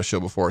a radio show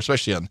before,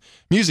 especially on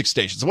music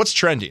stations. What's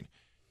trending?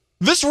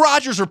 This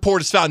Rodgers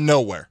report is found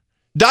nowhere.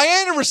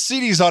 Diana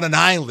Rossidi's on an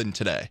island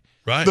today.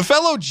 Right. The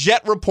fellow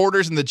Jet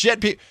reporters and the Jet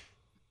people.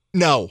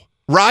 No,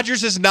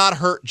 Rodgers is not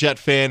hurt, Jet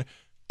fan.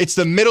 It's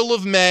the middle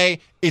of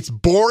May. It's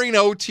boring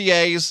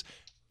OTAs.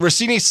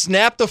 Rossini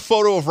snapped a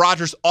photo of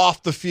Rodgers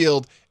off the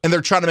field, and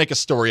they're trying to make a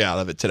story out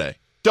of it today.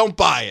 Don't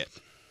buy it.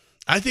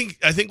 I think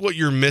what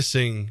you're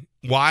missing,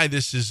 why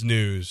this is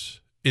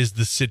news, is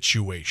the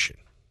situation.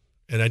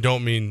 And I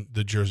don't mean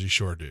the Jersey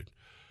Shore dude.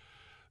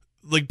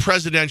 Like,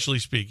 presidentially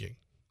speaking,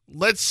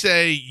 let's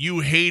say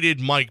you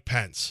hated Mike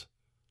Pence.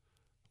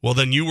 Well,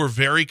 then you were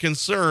very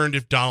concerned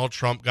if Donald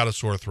Trump got a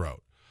sore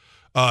throat.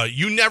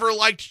 You never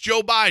liked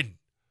Joe Biden.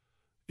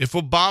 If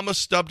Obama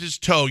stubbed his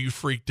toe, you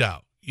freaked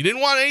out. You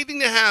didn't want anything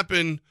to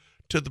happen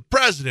to the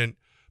president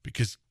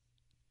because,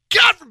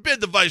 God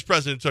forbid, the vice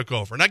president took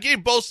over. And I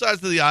gave both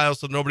sides of the aisle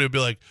so nobody would be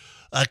like,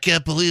 I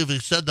can't believe he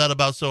said that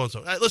about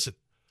so-and-so. Listen,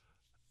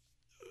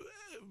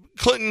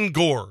 Clinton,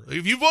 Gore.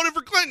 If you voted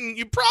for Clinton,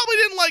 you probably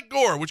didn't like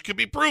Gore, which could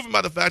be proven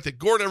by the fact that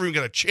Gore never even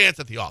got a chance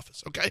at the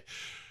office, okay?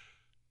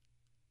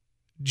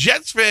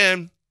 Jets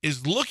fan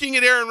is looking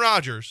at Aaron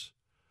Rodgers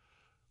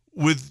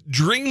with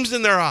dreams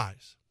in their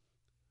eyes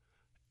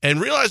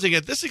and realizing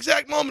at this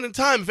exact moment in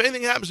time, if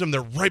anything happens to them,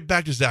 they're right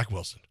back to Zach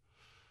Wilson.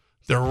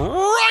 They're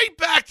right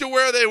back to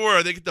where they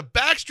were. They get the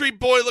Backstreet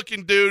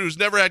Boy-looking dude who's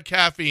never had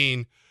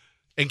caffeine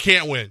and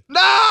can't win. No,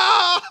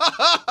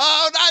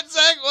 not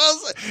Zach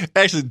Wilson.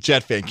 Actually,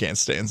 Jet fan can't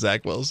stand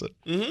Zach Wilson.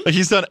 Mm-hmm. Like,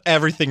 he's done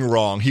everything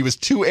wrong. He was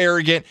too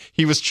arrogant.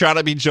 He was trying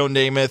to be Joe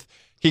Namath.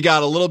 He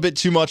got a little bit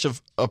too much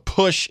of a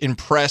push in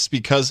press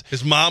because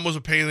his mom was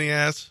a pain in the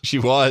ass. She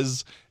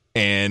was,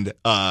 and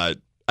I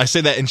say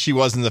that, and she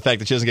was, in the fact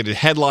that she doesn't get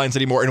headlines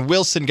anymore. And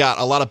Wilson got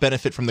a lot of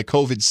benefit from the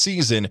COVID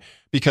season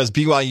because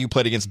BYU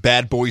played against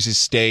bad Boise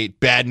State,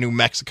 bad New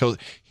Mexico.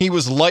 He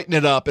was lighting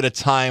it up at a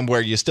time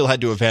where you still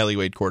had to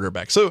evaluate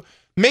quarterbacks. So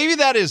maybe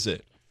that is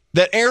it.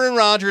 That Aaron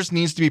Rodgers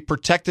needs to be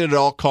protected at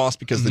all costs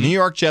because the New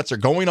York Jets are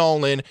going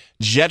all in.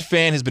 Jet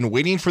fan has been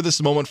waiting for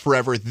this moment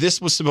forever.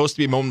 This was supposed to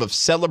be a moment of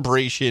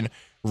celebration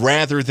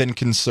rather than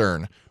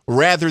concern,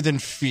 rather than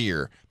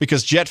fear,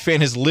 because Jet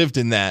fan has lived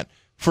in that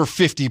for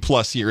 50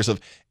 plus years of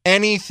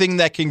anything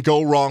that can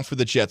go wrong for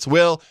the Jets.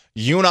 Will,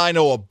 you and I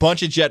know a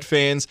bunch of Jet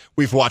fans.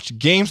 We've watched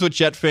games with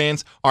Jet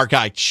fans. Our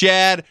guy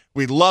Chad,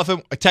 we love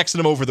him. I texted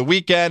him over the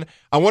weekend.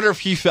 I wonder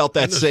if he felt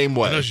that same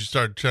way. I know you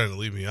started trying to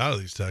leave me out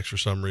of these texts for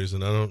some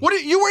reason. I don't. What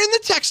you were in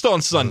the text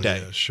on Sunday?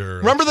 Yeah, sure.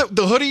 Remember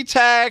the hoodie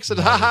text and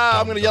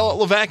I'm going to yell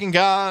at Levac and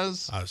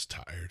Gaz. I was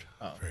tired.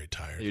 Very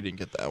tired. You didn't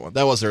get that one.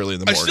 That was early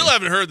in the morning. I still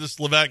haven't heard this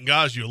Levac and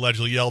Gaz you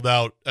allegedly yelled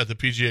out at the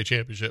PGA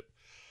Championship.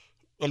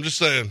 I'm just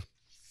saying.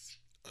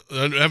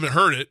 I haven't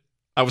heard it.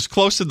 I was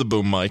close to the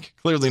boom mic.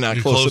 Clearly not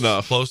close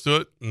enough. Close to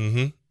it?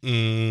 Mm-hmm.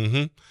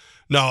 Mm-hmm.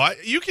 No,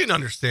 you can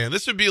understand.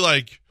 This would be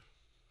like,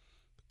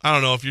 I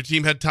don't know, if your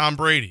team had Tom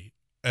Brady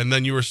and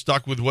then you were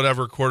stuck with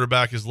whatever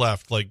quarterback is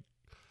left. Like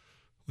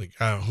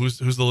I don't know, who's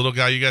the little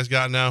guy you guys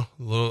got now?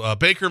 Little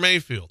Baker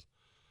Mayfield.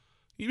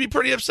 You'd be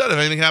pretty upset if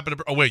anything happened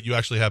to... Oh, wait, you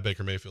actually have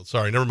Baker Mayfield.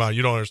 Sorry, never mind.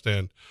 You don't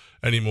understand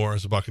anymore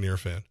as a Buccaneer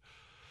fan.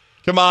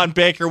 Come on,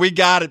 Baker. We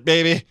got it,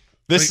 baby.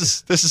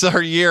 This is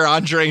our year,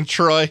 Andre and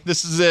Troy.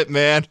 This is it,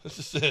 man. This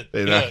is it.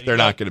 They're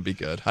not going to be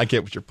good. I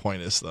get what your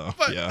point is, though.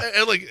 But,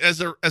 and like as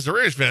a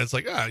Raiders fan, it's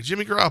like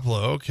Jimmy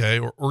Garoppolo, okay,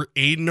 or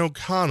Aiden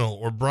O'Connell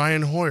or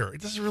Brian Hoyer.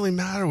 It doesn't really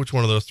matter which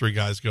one of those three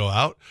guys go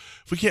out.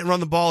 If we can't run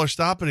the ball or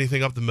stop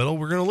anything up the middle,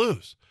 we're going to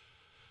lose.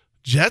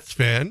 Jets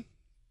fan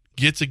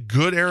gets a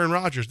good Aaron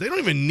Rodgers. They don't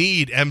even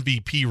need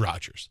MVP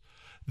Rodgers.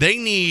 They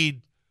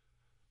need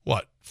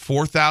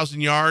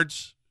 4,000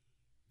 yards,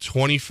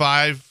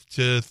 25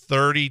 to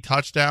 30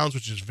 touchdowns,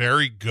 which is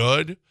very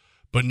good,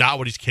 but not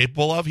what he's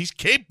capable of. He's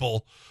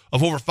capable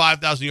of over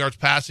 5,000 yards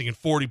passing and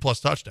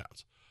 40-plus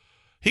touchdowns.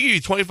 He gave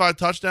you 25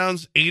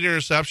 touchdowns, 8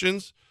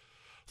 interceptions,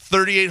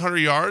 3,800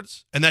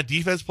 yards, and that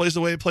defense plays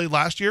the way it played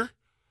last year,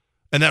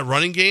 and that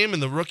running game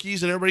and the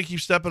rookies and everybody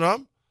keeps stepping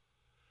up.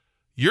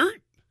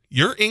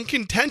 You're in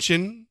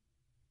contention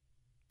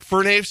for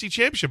an AFC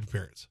Championship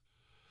appearance.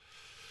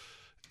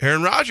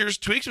 Aaron Rodgers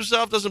tweaks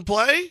himself, doesn't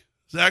play.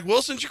 Zach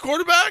Wilson's your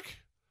quarterback.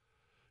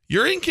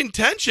 You're in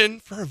contention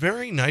for a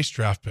very nice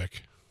draft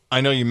pick. I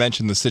know you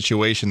mentioned the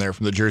situation there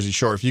from the Jersey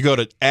Shore. If you go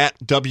to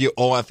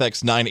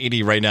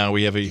 @WOFX980 right now,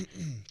 we have a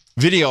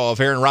video of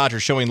Aaron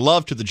Rodgers showing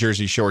love to the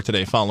Jersey Shore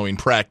today following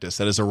practice.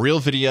 That is a real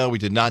video. We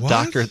did not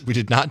doctor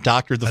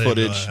the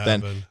footage.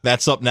 Then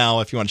that's up now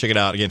if you want to check it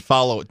out. Again,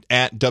 follow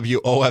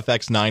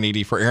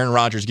 @WOFX980 for Aaron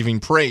Rodgers giving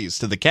praise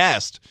to the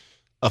cast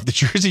of the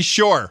Jersey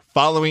Shore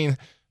following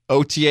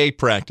OTA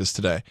practice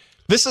today.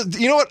 This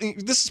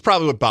is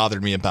probably what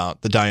bothered me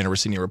about the Diana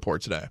Rossini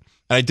report today.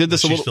 And I did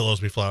this She still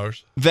owes me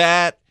flowers.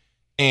 That,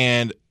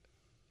 and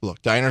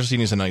look, Diana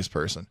Rossini is a nice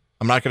person.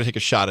 I'm not going to take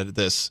a shot at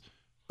this,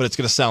 but it's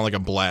going to sound like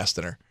I'm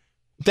blasting her.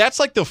 That's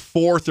like the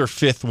 4th or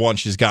 5th one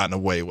she's gotten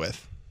away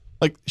with.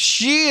 Like,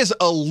 she is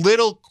a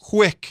little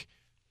quick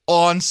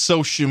on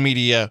social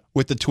media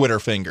with the Twitter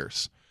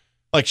fingers.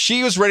 Like,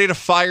 she was ready to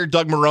fire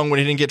Doug Marrone when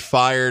he didn't get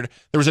fired.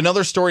 There was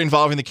another story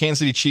involving the Kansas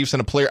City Chiefs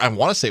and a player. I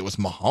want to say it was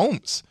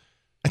Mahomes.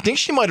 I think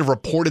she might have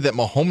reported that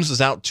Mahomes was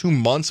out 2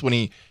 months when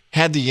he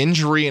had the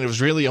injury, and it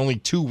was really only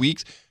 2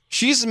 weeks.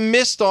 She's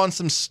missed on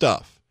some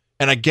stuff.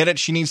 And I get it.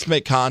 She needs to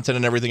make content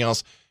and everything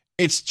else.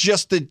 It's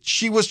just that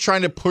she was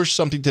trying to push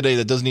something today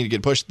that doesn't need to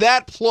get pushed.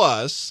 That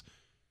plus,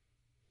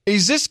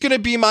 is this going to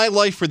be my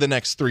life for the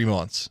next 3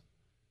 months?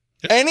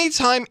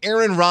 Anytime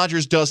Aaron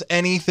Rodgers does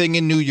anything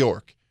in New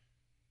York,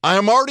 I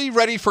am already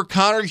ready for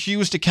Connor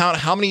Hughes to count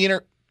how many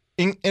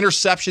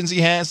interceptions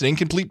he has and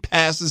incomplete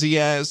passes he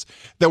has,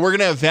 that we're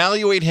going to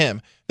evaluate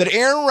him. That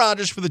Aaron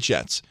Rodgers for the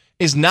Jets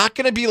is not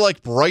going to be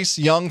like Bryce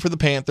Young for the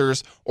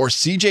Panthers or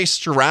C.J.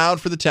 Stroud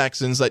for the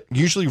Texans, that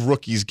usually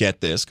rookies get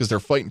this because they're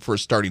fighting for a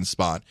starting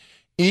spot.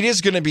 It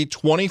is going to be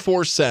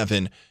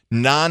 24/7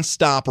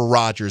 nonstop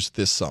Rodgers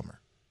this summer.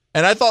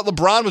 And I thought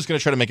LeBron was going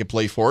to try to make a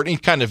play for it, and he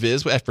kind of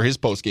is after his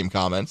post-game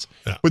comments.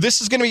 Yeah. But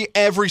this is going to be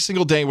every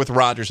single day with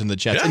Rodgers and the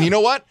Jets. Yeah. And you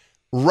know what?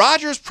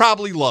 Rodgers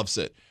probably loves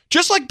it.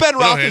 Just like Ben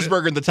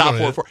Roethlisberger in the top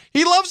 4.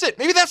 He loves it.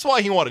 Maybe that's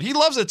why he won it. He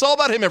loves it. It's all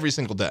about him every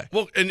single day.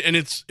 Well, and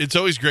it's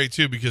always great,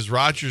 too, because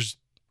Rodgers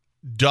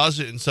does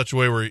it in such a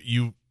way where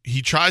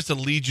he tries to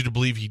lead you to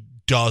believe he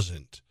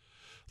doesn't.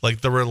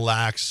 Like the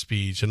relaxed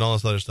speech and all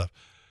this other stuff.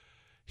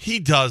 He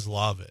does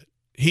love it.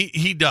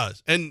 He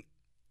does. And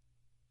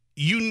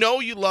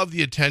you love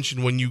the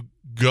attention when you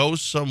go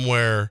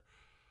somewhere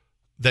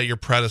that your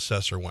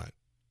predecessor went.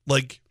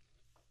 Like,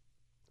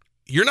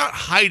 you're not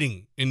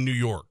hiding in New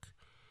York.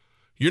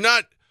 You're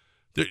not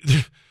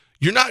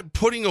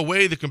putting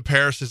away the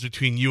comparisons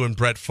between you and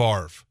Brett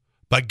Favre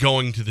by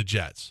going to the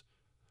Jets.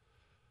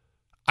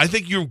 I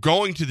think you're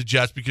going to the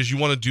Jets because you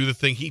want to do the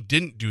thing he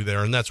didn't do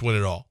there, and that's win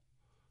it all.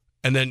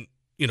 And then,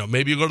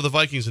 maybe you go to the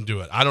Vikings and do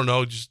it. I don't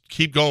know. Just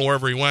keep going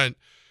wherever he went.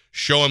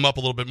 Show him up a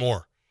little bit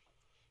more.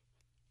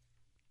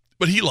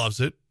 But he loves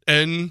it.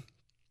 And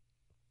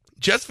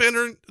Jets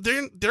fans,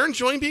 they're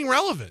enjoying being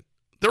relevant.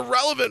 They're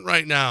relevant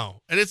right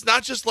now. And it's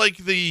not just like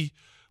the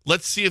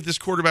let's see if this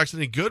quarterback's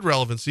any good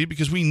relevancy,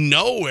 because we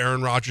know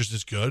Aaron Rodgers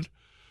is good.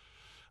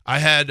 I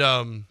had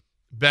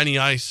Benny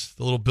Ice,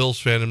 the little Bills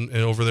fan, and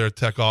over there at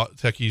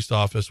Tech East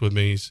office with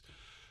me. He's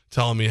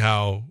telling me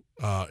how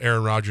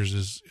Aaron Rodgers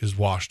is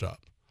washed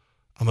up.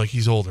 I'm like,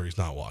 he's older. He's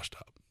not washed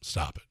up.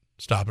 Stop it.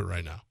 Stop it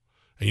right now.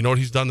 And you know what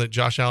he's done that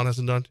Josh Allen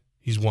hasn't done?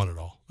 He's won it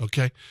all.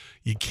 Okay?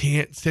 You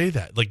can't say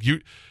that. Like,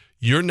 you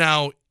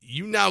now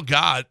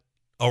got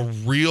a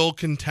real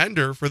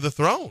contender for the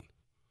throne.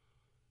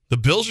 The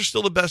Bills are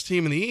still the best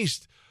team in the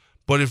East,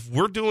 but if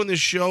we're doing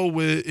this show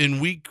in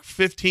week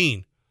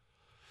 15,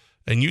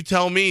 and you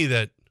tell me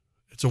that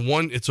it's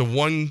a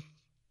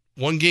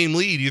one game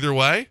lead either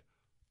way,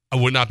 I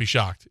would not be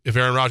shocked. If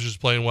Aaron Rodgers is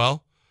playing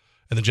well,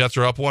 and the Jets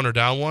are up 1 or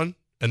down 1,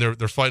 and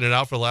they're fighting it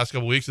out for the last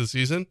couple of weeks of the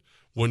season,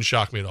 wouldn't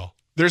shock me at all.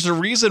 There's a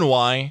reason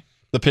why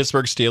the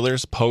Pittsburgh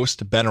Steelers,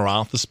 post Ben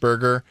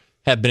Roethlisberger,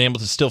 have been able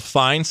to still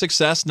find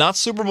success, not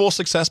Super Bowl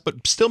success,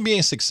 but still be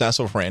a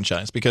successful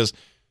franchise, because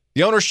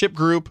the ownership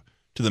group,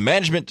 to the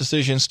management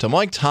decisions, to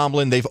Mike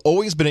Tomlin, they've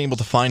always been able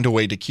to find a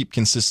way to keep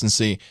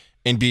consistency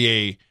and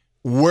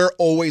we're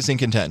always in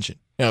contention.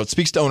 It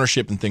speaks to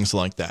ownership and things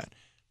like that.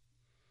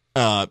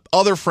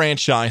 Other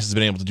franchises have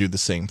been able to do the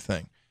same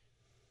thing.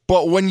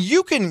 But when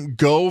you can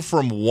go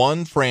from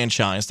one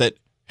franchise that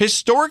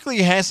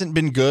historically hasn't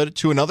been good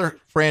to another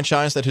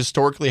franchise that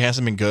historically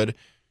hasn't been good,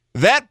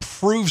 that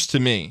proves to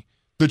me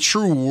the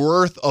true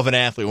worth of an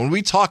athlete. When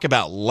we talk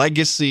about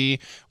legacy,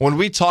 when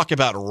we talk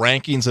about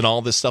rankings and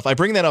all this stuff, I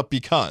bring that up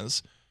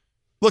because,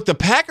 look, the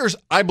Packers,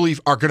 I believe,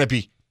 are going to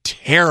be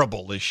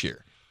terrible this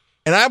year.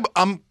 And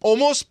I'm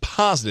almost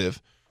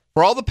positive,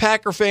 for all the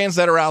Packer fans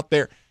that are out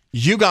there,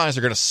 you guys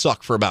are going to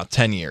suck for about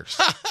 10 years.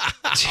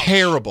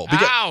 Terrible.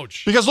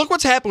 Ouch. Because look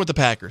what's happened with the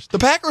Packers. The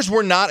Packers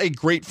were not a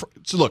great...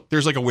 So look,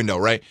 there's like a window,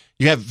 right?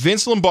 You have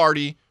Vince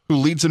Lombardi, who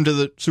leads them to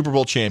the Super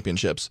Bowl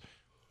championships.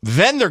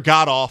 Then they're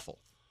god-awful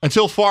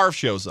until Favre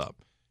shows up.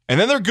 And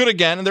then they're good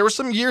again. And there were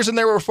some years in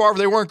there where Favre,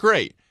 they weren't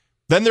great.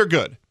 Then they're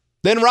good.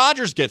 Then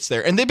Rodgers gets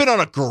there. And they've been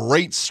on a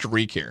great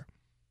streak here.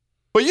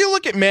 But you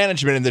look at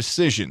management and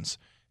decisions.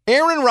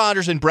 Aaron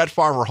Rodgers and Brett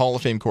Favre are Hall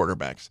of Fame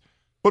quarterbacks.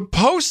 But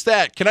post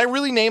that, can I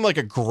really name like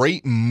a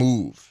great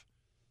move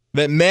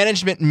that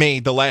management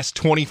made the last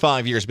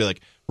 25 years? Be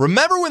like,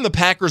 remember when the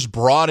Packers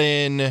brought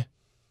in,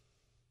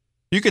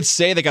 you could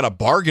say they got a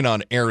bargain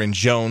on Aaron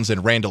Jones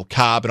and Randall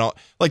Cobb and all.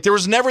 Like, there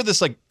was never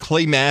this like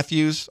Clay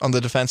Matthews on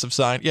the defensive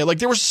side. Yeah, like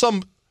there was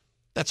some,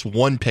 that's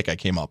one pick I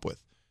came up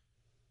with.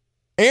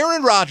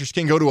 Aaron Rodgers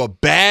can go to a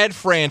bad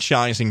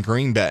franchise in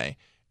Green Bay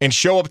and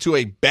show up to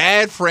a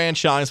bad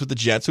franchise with the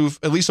Jets, who've,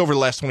 at least over the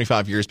last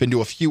 25 years, been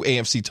to a few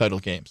AFC title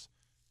games.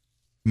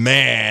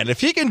 Man,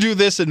 if he can do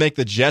this and make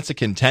the Jets a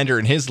contender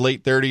in his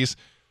late 30s,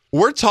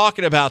 we're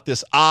talking about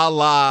this a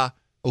la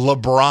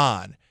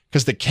LeBron,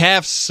 because the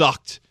Cavs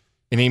sucked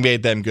and he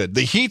made them good.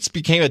 The Heat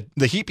became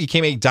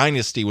a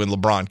dynasty when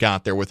LeBron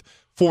got there with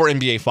 4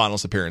 NBA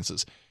Finals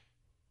appearances.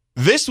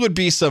 This would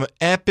be some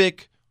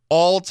epic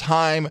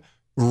all-time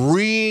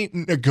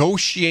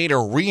renegotiate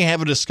or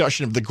rehab a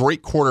discussion of the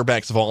great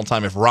quarterbacks of all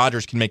time if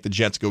Rodgers can make the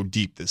Jets go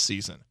deep this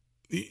season.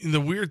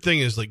 The weird thing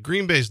is, like,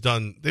 Green Bay's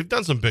they've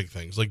done some big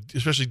things, like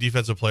especially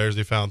defensive players.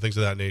 They found things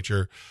of that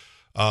nature.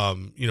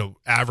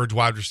 Average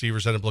wide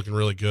receivers end up looking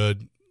really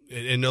good.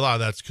 And a lot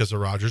of that's because of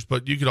Rodgers,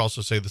 but you could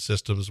also say the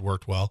systems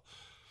worked well.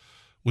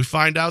 We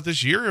find out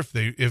this year if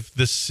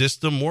the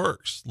system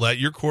works. Let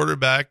your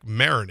quarterback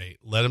marinate.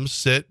 Let him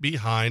sit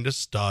behind a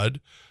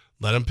stud.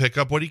 Let him pick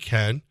up what he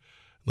can.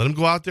 Let him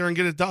go out there and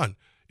get it done.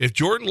 If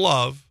Jordan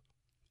Love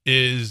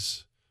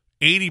is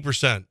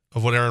 80%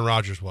 of what Aaron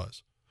Rodgers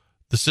was,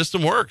 the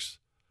system works.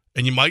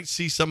 And you might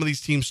see some of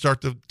these teams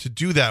start to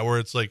do that, where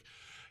it's like,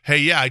 hey,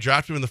 yeah, I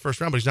drafted him in the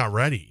first round, but he's not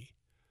ready.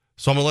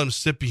 So I'm going to let him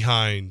sit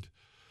behind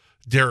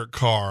Derek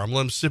Carr. I'm going to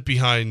let him sit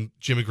behind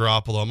Jimmy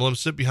Garoppolo. I'm going to let him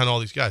sit behind all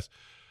these guys.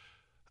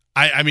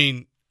 I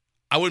mean,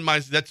 I wouldn't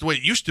mind. That's the way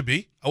it used to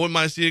be. I wouldn't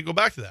mind seeing it go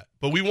back to that.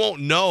 But we won't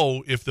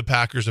know if the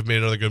Packers have made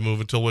another good move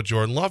until what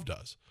Jordan Love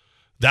does.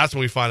 That's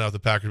when we find out the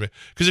Packers made.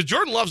 Because if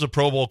Jordan Love's a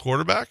Pro Bowl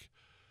quarterback,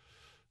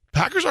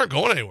 Packers aren't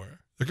going anywhere.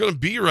 They're going to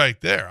be right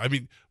there. I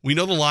mean, we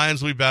know the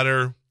Lions will be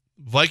better.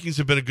 Vikings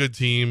have been a good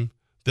team.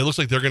 It looks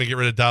like they're going to get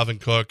rid of Dalvin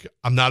Cook.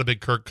 I'm not a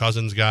big Kirk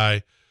Cousins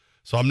guy,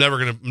 so I'm never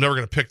going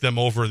to pick them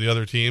over the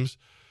other teams.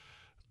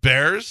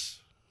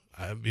 Bears,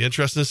 I'd be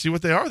interested to see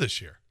what they are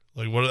this year.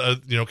 Like,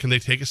 what can they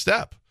take a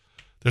step?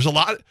 There's a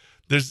lot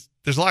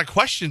of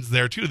questions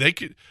there too. They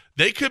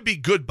could be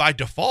good by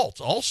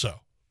default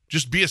also.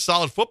 Just be a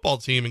solid football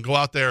team and go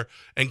out there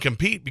and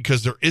compete,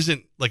 because there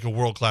isn't like a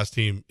world-class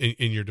team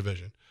in your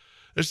division.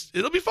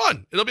 It'll be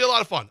fun. It'll be a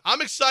lot of fun. I'm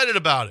excited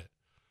about it.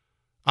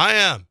 I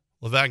am.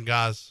 Levac and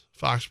Gaz,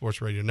 Fox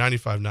Sports Radio,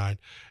 95.9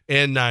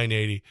 and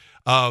 980.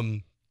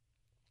 I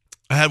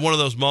had one of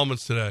those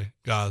moments today,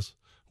 Gaz,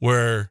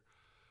 where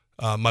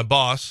my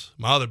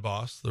other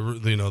boss,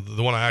 the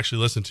one I actually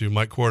listen to,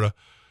 Mike Corda,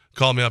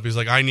 called me up. He's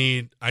like, I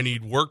need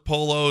work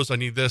polos. I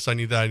need this. I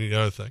need that. I need the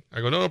other thing. I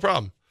go, no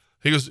problem.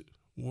 He goes,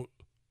 what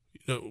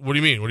do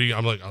you mean?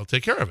 I'm like, I'll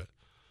take care of it.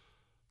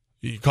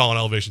 You calling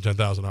Elevation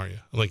 10,000, aren't you?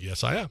 I'm like,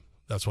 yes, I am.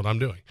 That's what I'm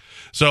doing.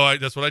 So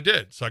that's what I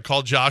did. So I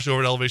called Josh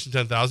over at Elevation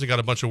 10,000, got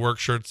a bunch of work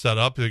shirts set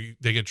up. They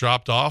get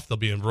dropped off. They'll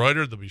be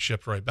embroidered. They'll be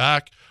shipped right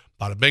back.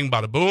 Bada bing,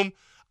 bada boom.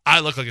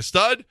 I look like a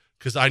stud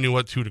because I knew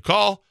who to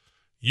call.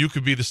 You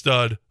could be the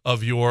stud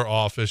of your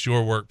office,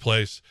 your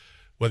workplace,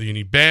 whether you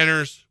need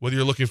banners, whether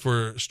you're looking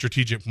for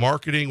strategic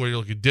marketing, whether you're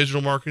looking at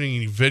digital marketing, you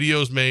need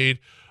videos made,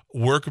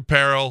 work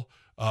apparel,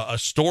 a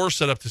store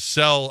set up to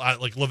sell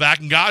like Levac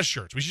and Gaz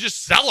shirts. We should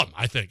just sell them,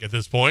 I think, at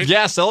this point.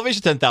 Yes,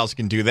 Elevation 10,000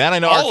 can do that. I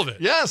know all of it.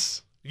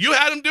 Yes. You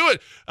had them do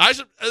it.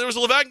 There was a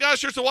Levac and Gaz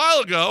shirts a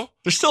while ago.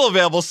 They're still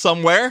available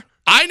somewhere.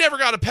 I never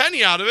got a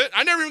penny out of it.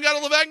 I never even got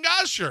a Levac and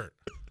Gaz shirt.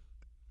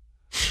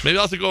 Maybe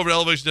I'll have to go over to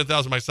Elevation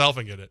 10,000 myself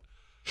and get it.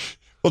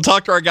 We'll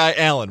talk to our guy,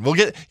 Alan.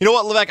 You know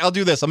what, Levac, I'll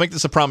do this. I'll make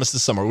this a promise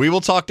this summer. We will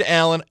talk to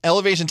Alan,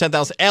 Elevation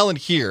 10,000. Alan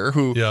here,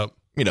 who... Yep.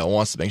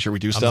 Wants to make sure we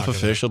do stuff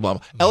official, blah,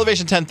 blah.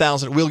 Elevation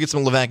 10,000, we'll get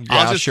some Levac and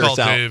Gaz shirts out. I'll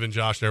just call Dave and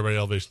Josh and everybody at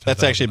Elevation 10,000.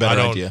 That's actually a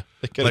better idea.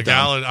 Like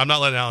Alan, I'm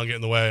not letting Alan get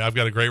in the way. I've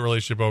got a great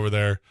relationship over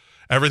there.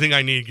 Everything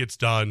I need gets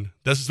done.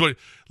 This is what,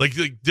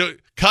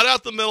 cut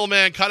out the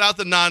middleman, cut out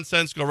the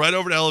nonsense, go right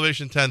over to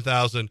Elevation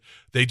 10,000.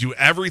 They do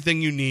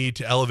everything you need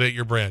to elevate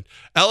your brand.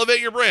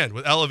 Elevate your brand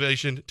with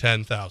Elevation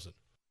 10,000.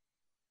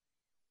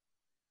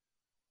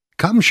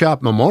 Come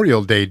shop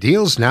Memorial Day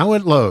deals now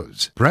at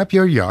Lowe's. Prep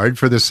your yard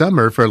for the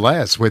summer for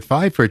less with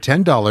 5 for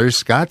 $10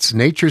 Scott's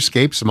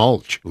Naturescapes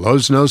mulch.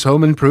 Lowe's knows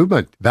home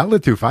improvement.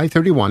 Valid through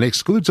 5/31,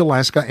 excludes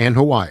Alaska and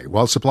Hawaii.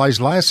 While supplies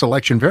last,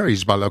 selection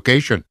varies by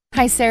location.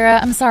 Hi, Sarah.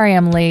 I'm sorry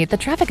I'm late. The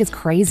traffic is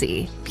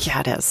crazy.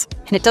 Yeah, it is.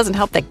 And it doesn't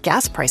help that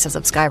gas prices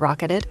have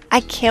skyrocketed. I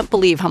can't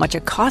believe how much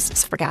it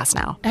costs for gas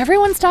now.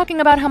 Everyone's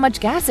talking about how much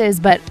gas is,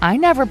 but I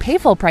never pay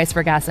full price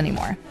for gas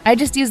anymore. I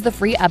just use the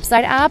free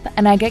Upside app,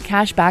 and I get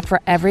cash back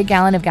for every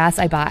gallon of gas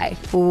I buy.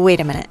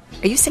 Wait a minute.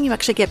 Are you saying you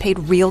actually get paid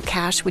real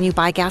cash when you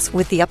buy gas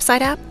with the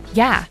Upside app?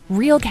 Yeah,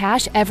 real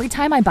cash every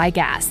time I buy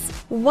gas.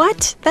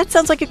 What? That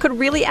sounds like it could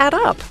really add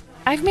up.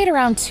 I've made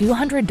around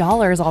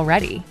 $200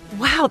 already.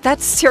 Wow,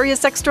 that's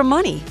serious extra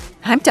money.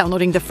 I'm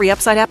downloading the free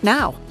Upside app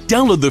now.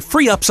 Download the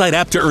free Upside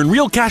app to earn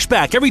real cash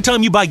back every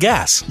time you buy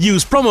gas.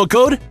 Use promo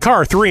code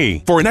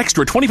CAR3 for an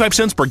extra 25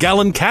 cents per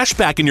gallon cash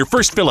back in your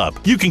first fill-up.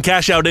 You can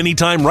cash out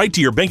anytime right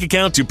to your bank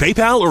account, to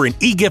PayPal, or an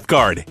e-gift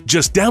card.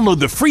 Just download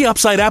the free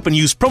Upside app and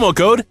use promo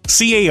code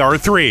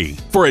CAR3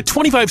 for a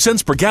 25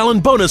 cents per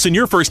gallon bonus in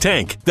your first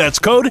tank. That's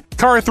code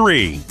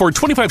CAR3 for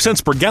 25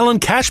 cents per gallon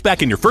cash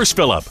back in your first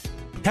fill-up.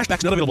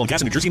 Cashback's not available in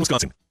gas in New Jersey and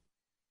Wisconsin.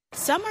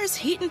 Summer's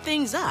heating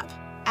things up,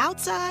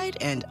 outside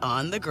and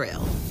on the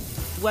grill.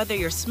 Whether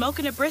you're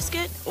smoking a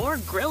brisket or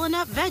grilling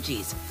up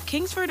veggies,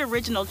 Kingsford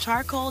Original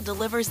Charcoal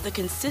delivers the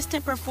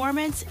consistent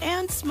performance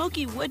and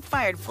smoky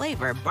wood-fired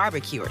flavor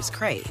barbecuers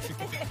crave.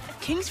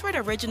 Kingsford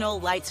Original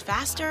lights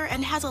faster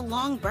and has a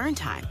long burn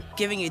time,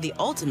 giving you the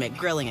ultimate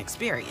grilling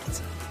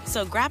experience.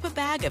 So grab a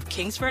bag of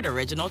Kingsford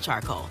Original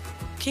Charcoal.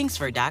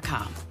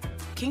 Kingsford.com.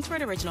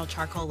 Kingsford Original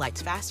Charcoal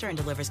lights faster and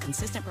delivers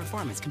consistent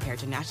performance compared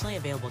to nationally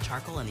available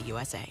charcoal in the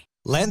USA.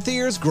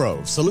 Lanthier's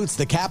Grove salutes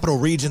the Capital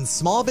Region's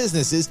small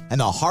businesses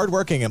and the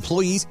hardworking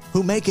employees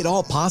who make it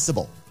all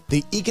possible.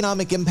 The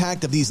economic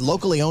impact of these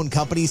locally owned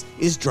companies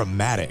is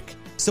dramatic.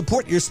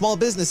 Support your small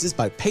businesses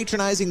by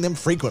patronizing them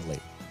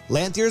frequently.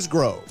 Lanthier's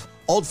Grove,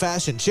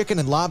 old-fashioned chicken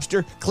and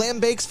lobster, clam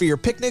bakes for your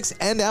picnics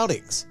and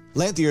outings.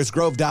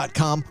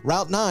 LanthiersGrove.com,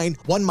 Route 9,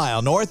 1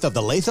 mile north of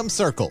the Latham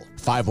Circle,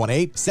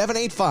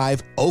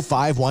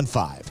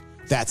 518-785-0515.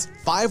 That's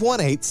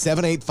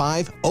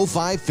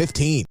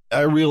 518-785-0515.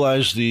 I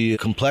realize the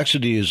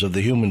complexities of the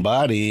human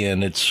body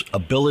and its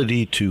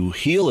ability to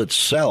heal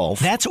itself.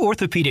 That's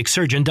orthopedic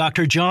surgeon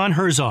Dr. John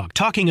Herzog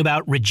talking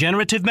about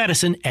regenerative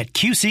medicine at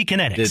QC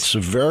Kinetics. It's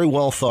a very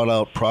well thought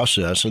out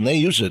process, and they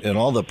use it in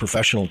all the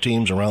professional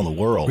teams around the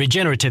world.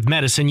 Regenerative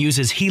medicine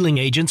uses healing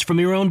agents from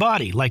your own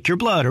body, like your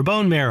blood or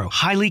bone marrow,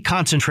 highly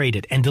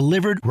concentrated and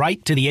delivered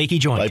right to the achy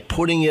joint. By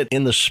putting it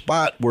in the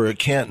spot where it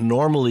can't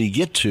normally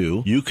get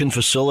to, you can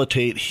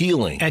facilitate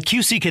healing. At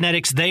QC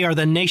Kinetics, they are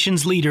the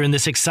nation's leader in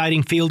this exciting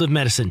field of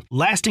medicine.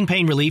 Lasting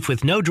pain relief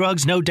with no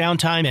drugs, no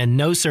downtime, and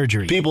no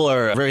surgery. People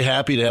are very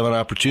happy to have an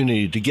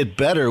opportunity to get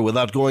better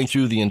without going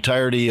through the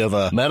entirety of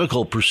a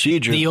medical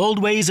procedure. The old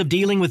ways of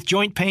dealing with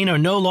joint pain are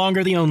no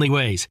longer the only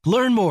ways.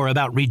 Learn more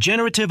about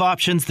regenerative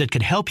options that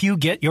could help you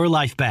get your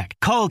life back.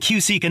 Call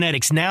QC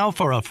Kinetics now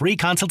for a free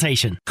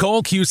consultation.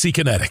 Call QC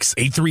Kinetics,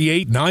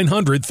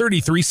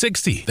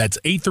 838-900-3360. That's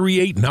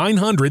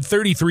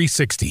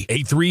 838-900-3360.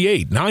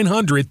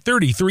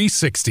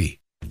 838-900-3360.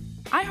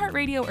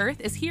 iHeartRadio Earth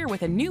is here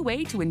with a new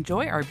way to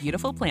enjoy our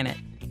beautiful planet.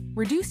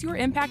 Reduce your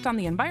impact on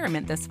the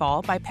environment this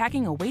fall by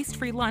packing a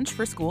waste-free lunch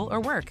for school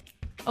or work.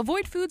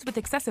 Avoid foods with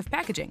excessive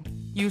packaging.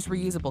 Use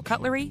reusable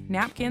cutlery,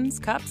 napkins,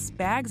 cups,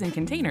 bags, and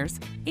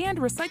containers, and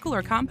recycle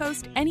or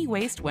compost any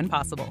waste when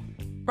possible.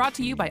 Brought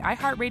to you by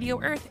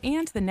iHeartRadio Earth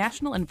and the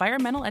National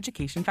Environmental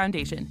Education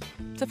Foundation.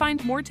 To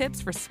find more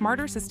tips for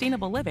smarter,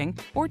 sustainable living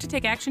or to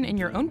take action in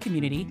your own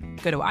community,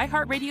 go to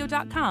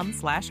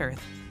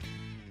iHeartRadio.com/Earth.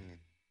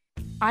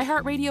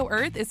 iHeartRadio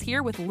Earth is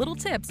here with little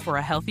tips for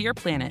a healthier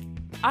planet.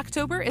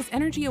 October is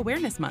Energy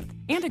Awareness Month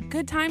and a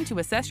good time to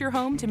assess your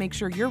home to make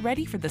sure you're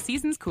ready for the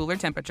season's cooler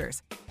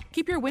temperatures.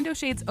 Keep your window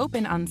shades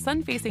open on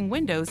sun-facing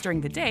windows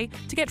during the day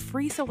to get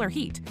free solar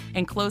heat,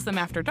 and close them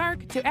after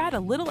dark to add a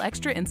little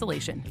extra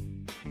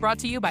insulation. Brought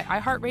to you by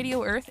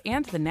iHeartRadio Earth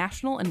and the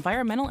National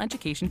Environmental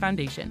Education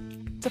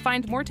Foundation. To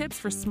find more tips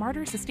for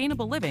smarter,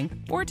 sustainable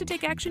living or to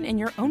take action in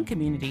your own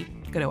community,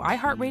 go to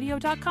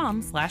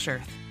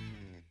iHeartRadio.com/Earth.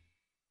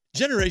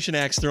 Generation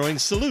Axe Throwing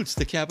salutes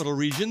the Capital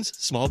Region's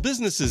small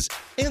businesses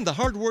and the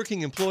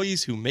hardworking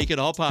employees who make it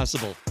all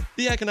possible.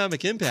 The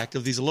economic impact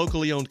of these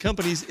locally owned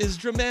companies is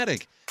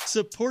dramatic.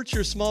 Support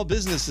your small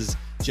businesses.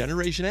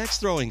 Generation Axe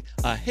Throwing,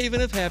 a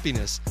haven of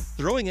happiness.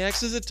 Throwing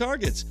axes at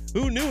targets.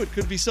 Who knew it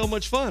could be so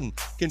much fun?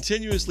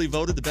 Continuously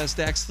voted the best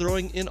axe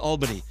throwing in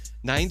Albany.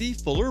 90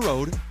 Fuller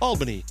Road,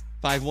 Albany.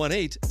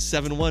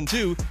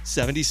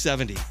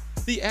 518-712-7070.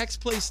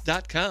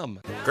 TheAxePlace.com.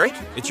 Great,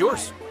 it's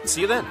yours.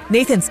 See you then.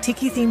 Nathan's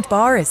Tiki-themed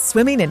bar is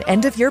swimming in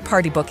end-of-year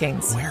party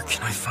bookings. Where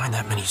can I find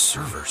that many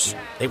servers?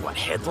 They want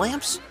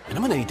headlamps? And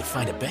I'm gonna need to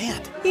find a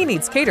band. He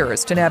needs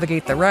caterers to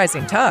navigate the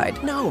rising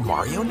tide. No,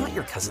 Mario, not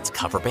your cousin's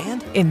cover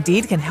band.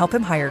 Indeed can help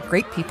him hire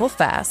great people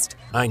fast.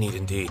 I need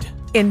Indeed.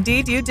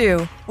 Indeed you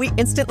do. We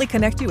instantly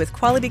connect you with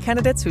quality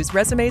candidates whose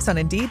resumes on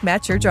Indeed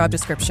match your job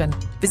description.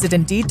 Visit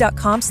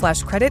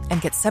Indeed.com/credit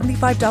and get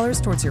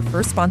 $75 towards your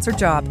first sponsored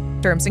job.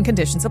 Terms and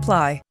conditions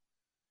apply.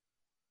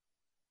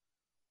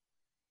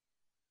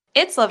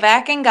 It's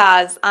Levack and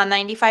Gaz on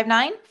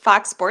 95.9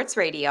 Fox Sports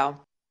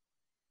Radio.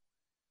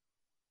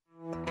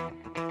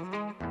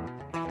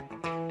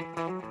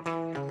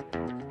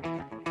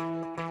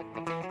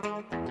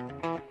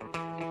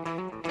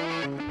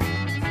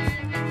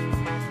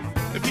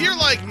 If you're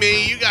like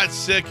me, you got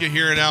sick of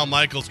hearing Al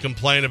Michaels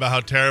complain about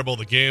how terrible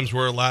the games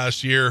were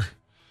last year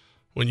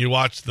when you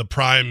watched the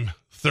prime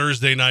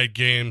Thursday night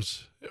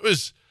games. It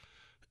was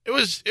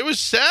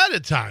sad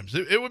at times.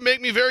 It would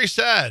make me very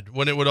sad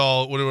when it would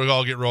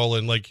all get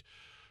rolling. Like,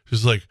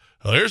 just like,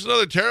 oh, here's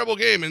another terrible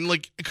game. And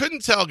like, I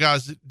couldn't tell,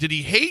 guys, did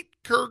he hate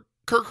Kirk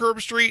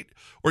Herbstreit,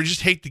 or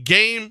just hate the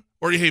game,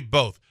 or did he hate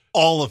both?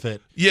 All of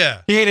it.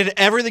 Yeah. He hated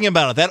everything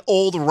about it. That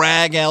old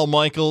rag Al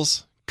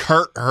Michaels,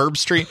 Kurt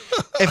Herbstreit.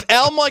 If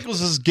Al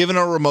Michaels is given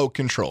a remote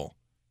control,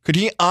 could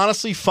he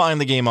honestly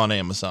find the game on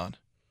Amazon?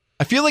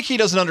 I feel like he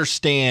doesn't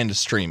understand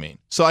streaming.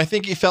 So I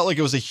think he felt like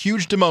it was a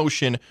huge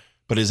demotion,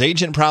 but his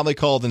agent probably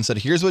called and said,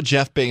 here's what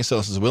Jeff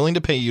Bezos is willing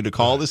to pay you to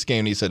call this game.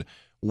 And he said,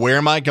 where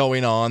am I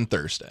going on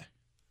Thursday?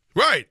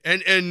 Right.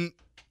 And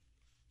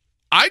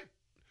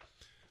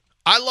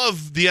I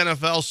love the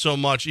NFL so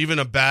much, even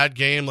a bad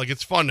game. Like,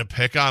 it's fun to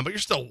pick on, but you're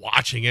still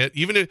watching it.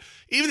 Even if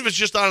it's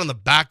just on in the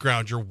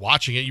background, you're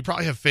watching it. You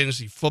probably have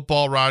fantasy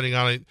football riding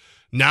on it.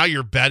 Now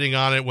you're betting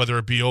on it, whether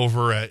it be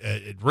over at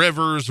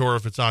Rivers or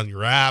if it's on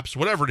your apps,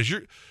 whatever it is.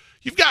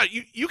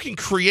 You can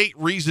create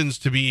reasons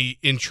to be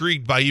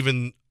intrigued by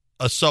even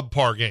a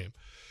subpar game.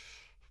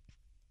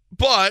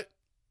 But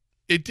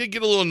it did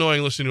get a little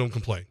annoying listening to him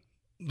complain.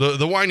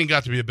 The whining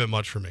got to be a bit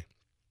much for me.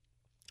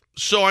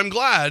 So I'm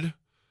glad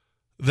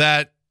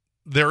that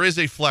there is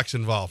a flex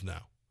involved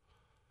now.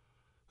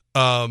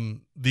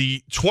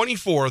 The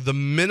 24, the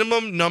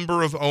minimum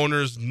number of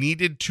owners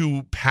needed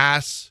to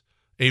pass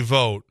a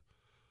vote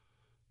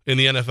in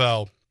the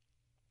NFL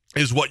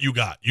is what you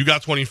got. You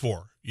got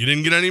 24. You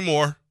didn't get any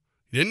more.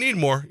 You didn't need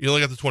more. You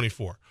only got the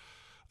 24.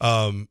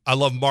 I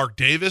love Mark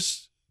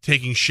Davis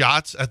taking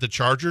shots at the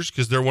Chargers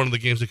because they're one of the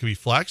games that could be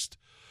flexed.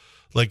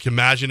 Like,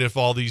 imagine if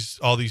all these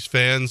Raiders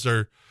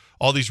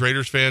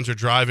fans are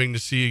driving to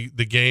see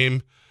the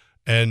game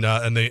and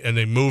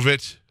they move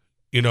it,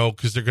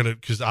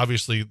 because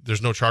obviously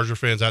there's no Charger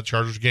fans at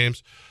Chargers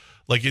games.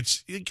 Like,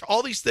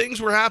 all these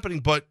things were happening,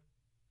 but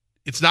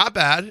it's not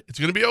bad. It's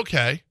going to be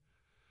okay.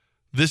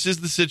 This is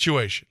the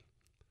situation.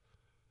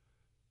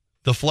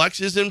 The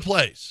flex is in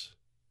place.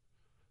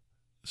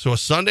 So a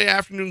Sunday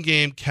afternoon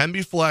game can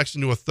be flexed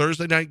into a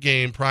Thursday night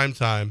game,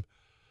 primetime,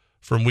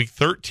 from week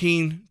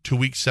 13 to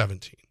week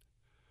 17.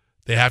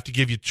 They have to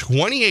give you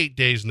 28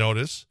 days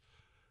notice,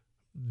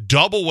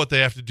 double what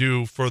they have to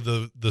do for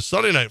the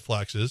Sunday night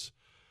flexes.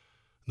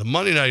 The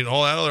Monday night and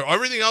all that other,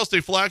 everything else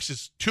they flex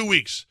is 2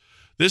 weeks.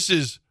 This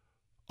is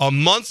a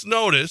month's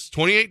notice,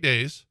 28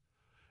 days,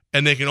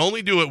 and they can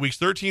only do it weeks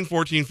 13,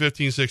 14,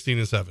 15, 16,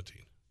 and 17.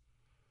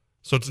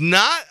 So it's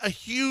not a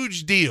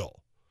huge deal.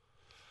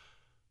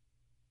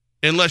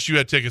 Unless you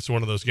had tickets to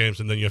one of those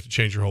games and then you have to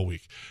change your whole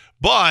week.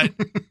 But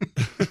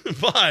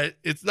but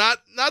it's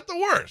not the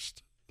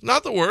worst.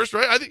 Not the worst,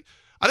 right? I think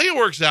it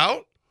works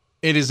out.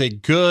 It is a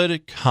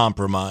good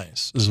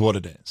compromise, is what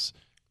it is.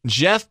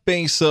 Jeff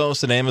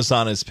Bezos and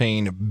Amazon is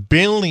paying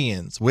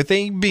billions, with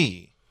a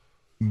B,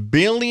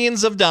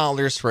 billions of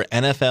dollars for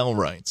NFL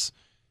rights.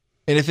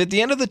 And if at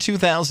the end of the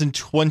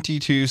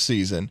 2022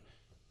 season,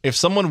 if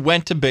someone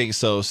went to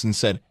Bezos and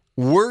said,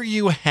 were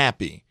you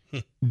happy?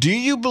 Do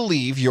you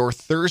believe your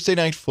Thursday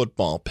night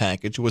football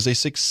package was a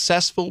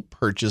successful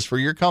purchase for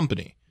your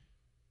company?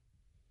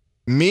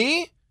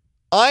 Me?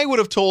 I would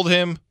have told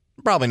him,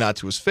 probably not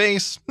to his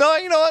face, no,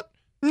 you know what?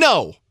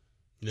 No.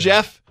 Yeah.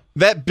 Jeff,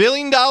 that $1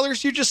 billion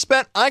you just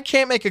spent, I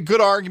can't make a good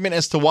argument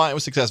as to why it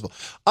was successful.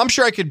 I'm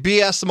sure I could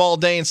BS them all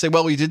day and say,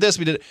 well, we did this,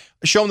 we did it.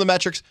 Show them the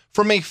metrics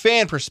from a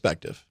fan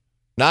perspective.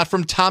 Not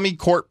from Tommy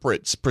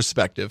Corporate's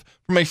perspective.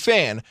 From a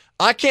fan,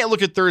 I can't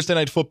look at Thursday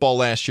Night Football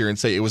last year and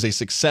say it was a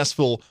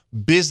successful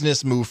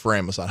business move for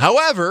Amazon.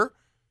 However,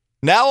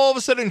 now all of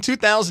a sudden in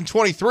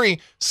 2023,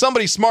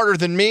 somebody smarter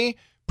than me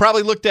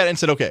probably looked at it and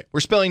said, okay,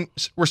 we're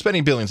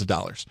spending billions of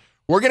dollars.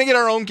 We're going to get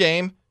our own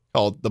game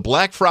called the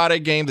Black Friday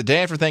game, the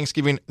day after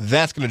Thanksgiving.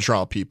 That's going to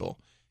draw people.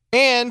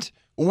 And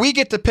we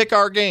get to pick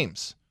our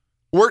games.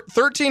 We're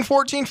 13,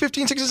 14,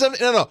 15, 16,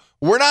 17. No.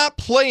 We're not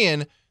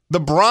playing the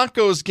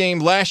Broncos game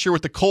last year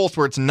with the Colts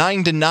where it's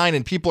 9-9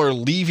 and people are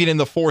leaving in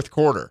the fourth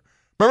quarter.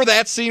 Remember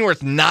that scene where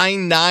it's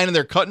 9-9 and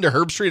they're cutting to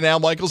Herbstreit and Al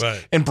Michaels,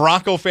 right, and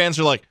Bronco fans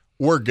are like,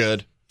 we're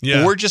good.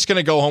 Yeah. We're just going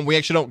to go home. We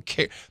actually don't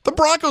care. The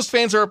Broncos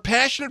fans are a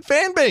passionate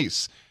fan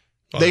base.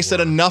 They said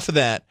enough of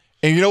that.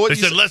 And you know what? They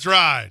said, let's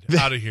ride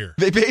out of here.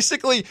 They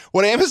basically,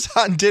 what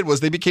Amazon did was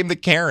they became the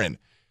Karen.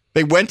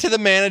 They went to the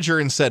manager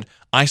and said,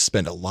 I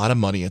spend a lot of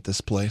money at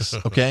this place,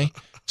 okay?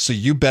 So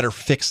you better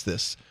fix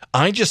this.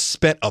 I just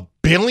spent $1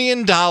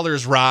 billion,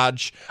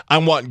 Raj. I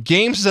want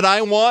games that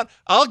I want.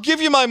 I'll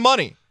give you my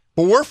money,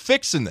 but we're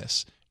fixing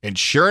this. And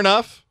sure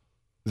enough,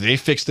 they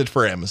fixed it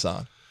for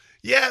Amazon.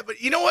 Yeah,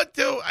 but you know what,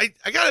 though? I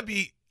gotta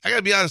be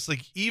honest.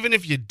 Like, even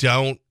if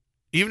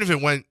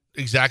it went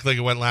exactly like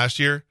it went last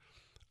year,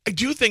 I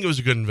do think it was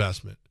a good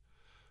investment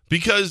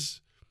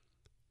because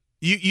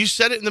you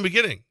said it in the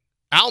beginning.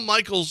 Al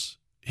Michaels,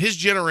 his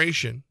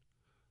generation,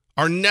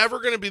 are never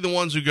going to be the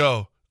ones who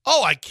go,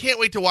 oh, I can't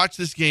wait to watch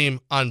this game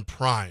on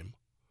Prime.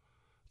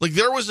 Like,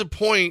 there was a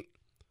point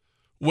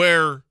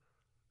where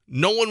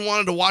no one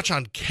wanted to watch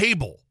on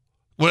cable.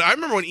 I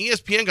remember when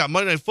ESPN got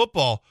Monday Night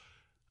Football,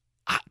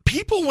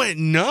 people went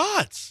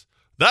nuts.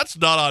 That's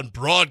not on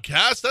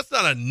broadcast. That's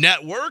not a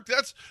network.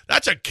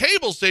 That's a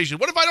cable station.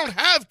 What if I don't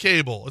have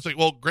cable? It's like,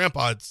 well,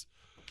 Grandpa,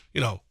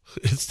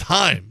 it's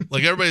time.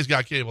 Like, everybody's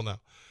got cable now.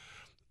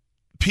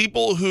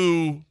 People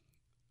who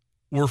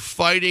were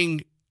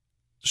fighting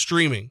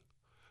streaming,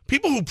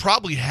 people who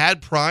probably had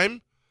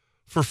Prime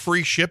for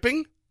free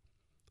shipping,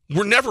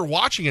 were never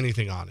watching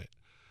anything on it.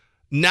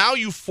 Now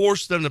you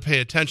force them to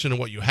pay attention to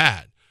what you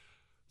had.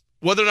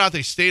 Whether or not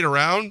they stayed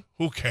around,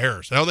 who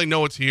cares? Now they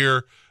know it's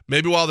here.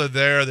 Maybe while they're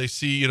there, they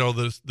see,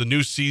 the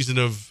new season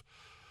of,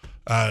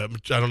 I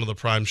don't know the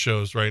Prime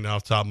shows right now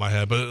off the top of my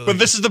head. But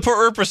this is the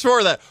purpose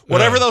for that.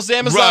 Whatever those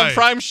Amazon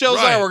Prime shows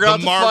are, we're going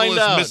to have to find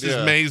out.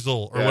 Mrs.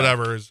 Maisel or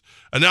whatever is.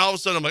 And now all of a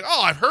sudden I'm like,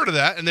 oh, I've heard of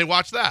that. And they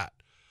watch that.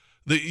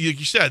 You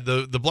said,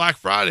 the Black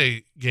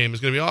Friday game is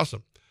going to be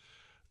awesome.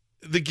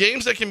 The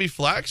games that can be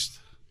flexed,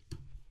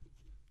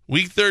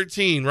 Week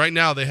 13, right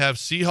now they have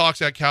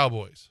Seahawks at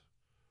Cowboys.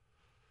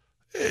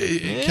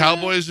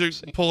 Cowboys are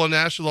pulling a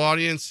national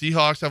audience.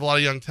 Seahawks have a lot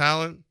of young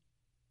talent.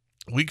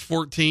 Week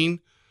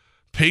 14,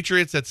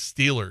 Patriots at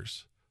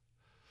Steelers.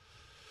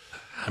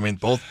 I mean,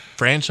 both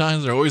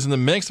franchises are always in the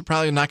mix. They're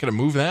probably not going to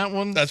move that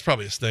one. That's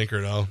probably a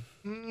stinker, though.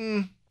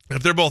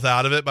 If they're both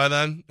out of it by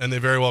then, and they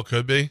very well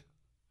could be,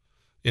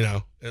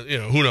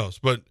 who knows?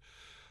 But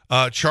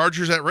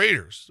Chargers at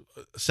Raiders.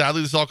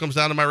 Sadly, this all comes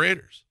down to my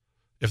Raiders.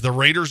 If the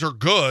Raiders are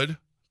good,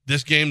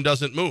 this game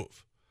doesn't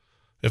move.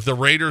 If the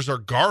Raiders are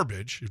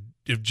garbage,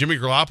 if Jimmy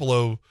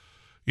Garoppolo,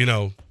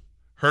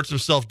 hurts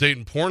himself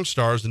dating porn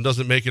stars and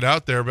doesn't make it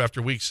out there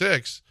after week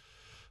 6,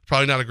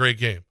 probably not a great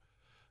game.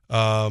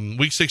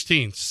 Week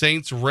 16,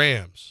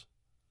 Saints-Rams.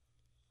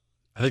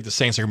 I think the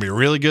Saints are going to be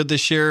really good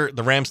this year.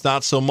 The Rams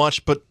not so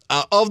much. But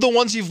of the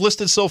ones you've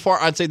listed so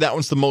far, I'd say that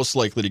one's the most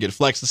likely to get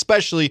flexed,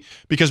 especially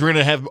because we're going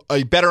to have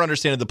a better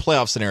understanding of the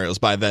playoff scenarios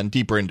by then,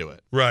 deeper into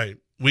it. Right.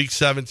 Week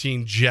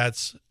 17,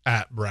 Jets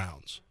at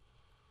Browns.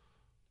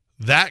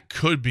 That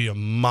could be a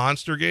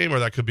monster game, or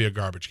that could be a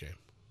garbage game.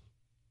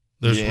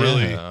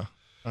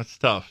 That's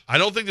tough. I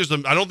don't think there's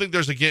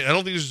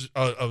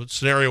a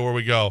scenario where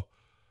we go,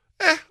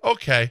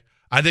 okay.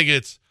 I think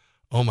it's,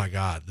 oh my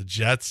God, the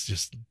Jets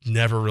just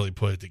never really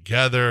put it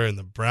together, and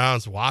the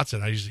Browns,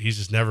 Watson, he's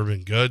just never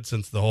been good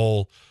since the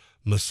whole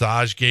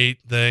massage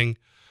gate thing.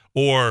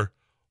 Or,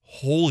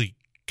 holy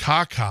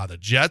caca, the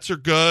Jets are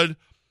good,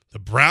 the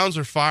Browns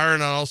are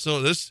firing on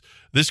also.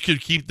 This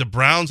could keep the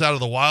Browns out of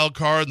the wild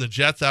card and the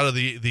Jets out of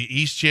the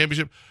East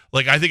Championship.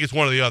 Like, I think it's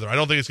one or the other. I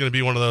don't think it's going to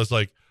be one of those,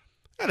 like,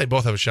 they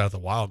both have a shot at the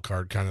wild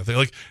card kind of thing.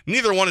 Like,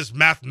 neither one is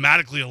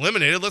mathematically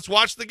eliminated. Let's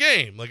watch the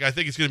game. Like, I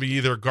think it's going to be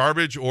either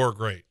garbage or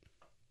great.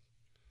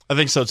 I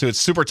think so, too. It's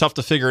super tough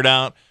to figure it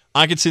out.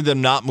 I could see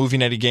them not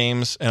moving any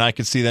games, and I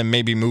could see them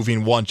maybe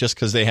moving one just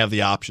because they have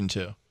the option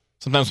to.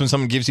 Sometimes when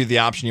someone gives you the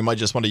option, you might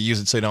just want to use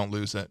it so you don't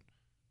lose it.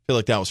 I feel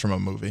like that was from a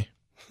movie.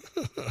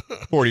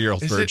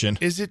 40-year-old virgin.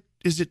 Is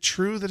it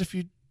true that if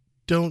you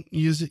don't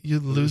use it, you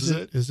lose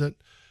it? Is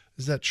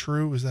that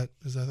true? Is that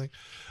a thing?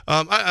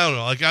 I don't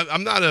know. Like,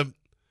 I'm not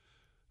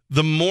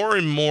the more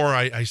and more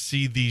I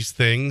see these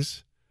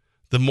things,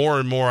 the more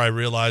and more I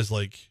realize,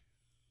 like,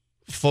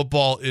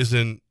 football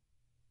isn't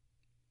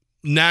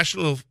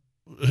national,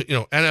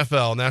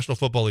 NFL, National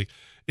Football League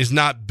is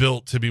not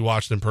built to be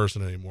watched in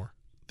person anymore.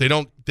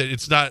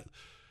 It's not.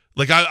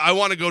 Like, I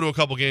want to go to a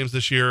couple games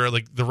this year.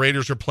 Like, the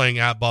Raiders are playing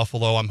at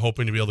Buffalo. I'm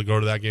hoping to be able to go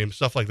to that game,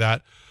 stuff like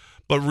that.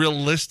 But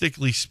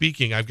realistically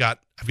speaking, I've got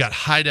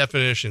high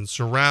definition,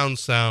 surround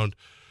sound,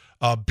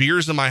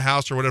 beers in my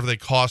house or whatever they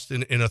cost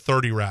in a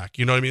 30 rack.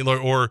 You know what I mean?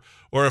 Or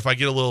if I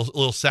get a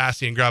little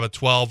sassy and grab a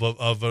 12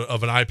 of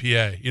an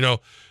IPA.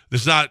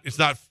 It's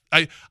not.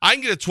 I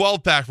can get a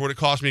 12 pack for what it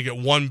costs me to get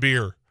one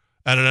beer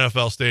at an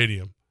NFL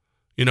stadium.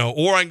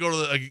 Or I can go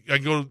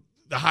to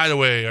the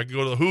Hideaway, I can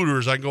go to the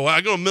Hooters, I go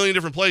a million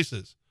different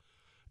places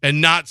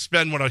and not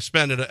spend what I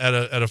spend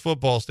at a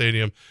football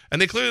stadium.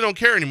 And they clearly don't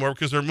care anymore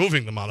because they're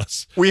moving them on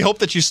us. We hope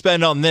that you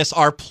spend on this,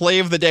 our play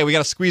of the day. We got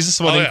to squeeze this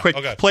one in quick.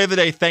 Okay. Play of the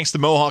day, thanks to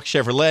Mohawk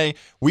Chevrolet.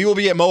 We will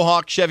be at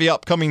Mohawk Chevy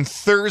upcoming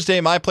Thursday.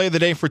 My play of the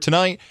day for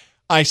tonight,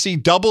 I see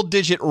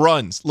double-digit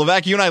runs.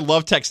 Levac, you and I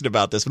love texting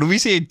about this. When we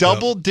see a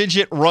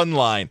double-digit run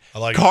line,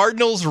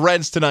 Cardinals,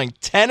 Reds tonight,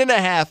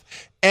 10.5.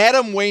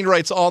 Adam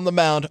Wainwright's on the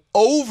mound,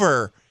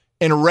 over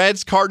in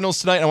Reds, Cardinals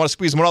tonight. I want to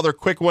squeeze one other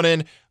quick one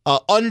in.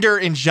 Under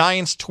in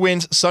Giants,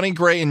 Twins, Sonny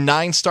Gray in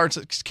 9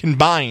 starts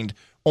combined,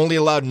 only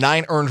allowed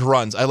 9 earned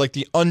runs. I like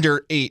the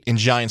under 8 in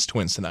Giants,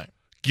 Twins tonight.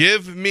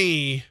 Give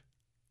me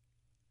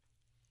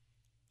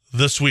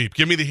the sweep.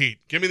 Give me the heat.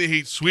 Give me the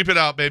heat. Sweep it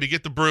out, baby.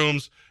 Get the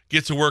brooms.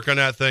 Get to work on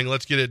that thing.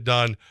 Let's get it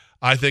done.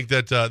 I think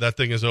that that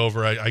thing is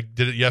over. I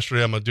did it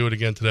yesterday. I'm going to do it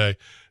again today.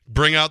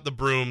 Bring out the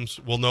brooms.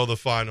 We'll know the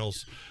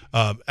finals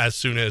as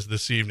soon as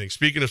this evening.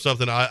 Speaking of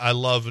something I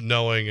love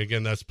knowing,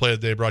 again, that's Play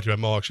of the Day brought to you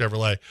by Mohawk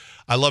Chevrolet.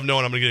 I love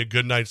knowing I'm going to get a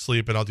good night's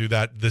sleep, and I'll do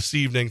that this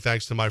evening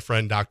thanks to my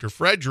friend Dr.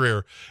 Fred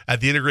Dreer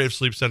at the Integrative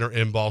Sleep Center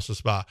in Ballston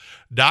Spa.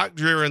 Doc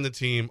Dreer and the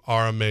team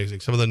are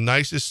amazing. Some of the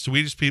nicest,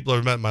 sweetest people I've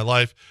ever met in my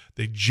life.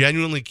 They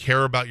genuinely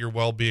care about your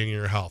well-being and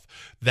your health.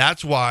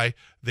 That's why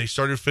they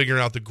started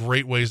figuring out the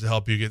great ways to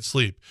help you get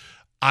sleep.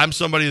 I'm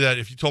somebody that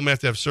if you told me I have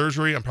to have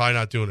surgery, I'm probably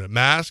not doing it.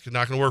 Mask,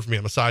 not going to work for me.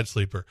 I'm a side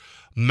sleeper.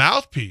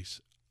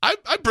 Mouthpiece. I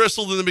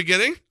bristled in the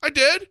beginning. I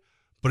did.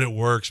 But it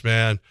works,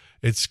 man.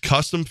 It's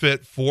custom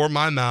fit for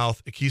my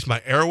mouth. It keeps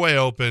my airway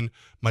open.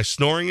 My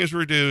snoring is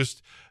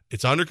reduced.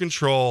 It's under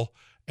control.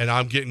 And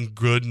I'm getting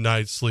good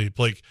night's sleep.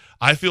 Like,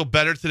 I feel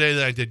better today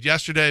than I did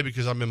yesterday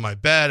because I'm in my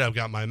bed. I've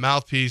got my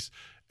mouthpiece.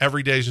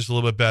 Every day is just a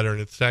little bit better,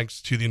 and it's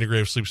thanks to the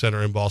Integrative Sleep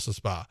Center in Ballston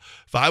Spa.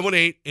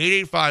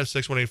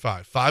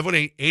 518-885-6185.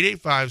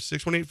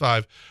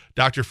 518-885-6185.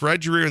 Dr.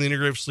 Fred Dreer and the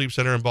Integrative Sleep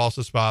Center in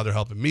Ballston Spa. They're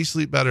helping me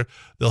sleep better.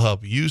 They'll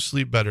help you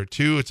sleep better,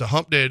 too. It's a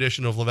hump day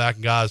edition of Levac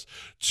and Gaz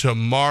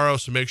tomorrow,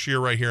 so make sure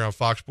you're right here on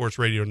Fox Sports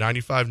Radio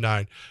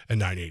 95.9 and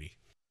 980.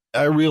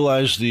 I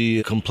realize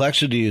the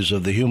complexities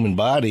of the human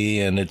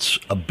body and its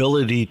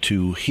ability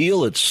to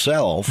heal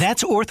itself.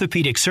 That's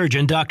orthopedic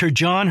surgeon Dr.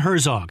 John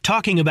Herzog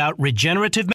talking about regenerative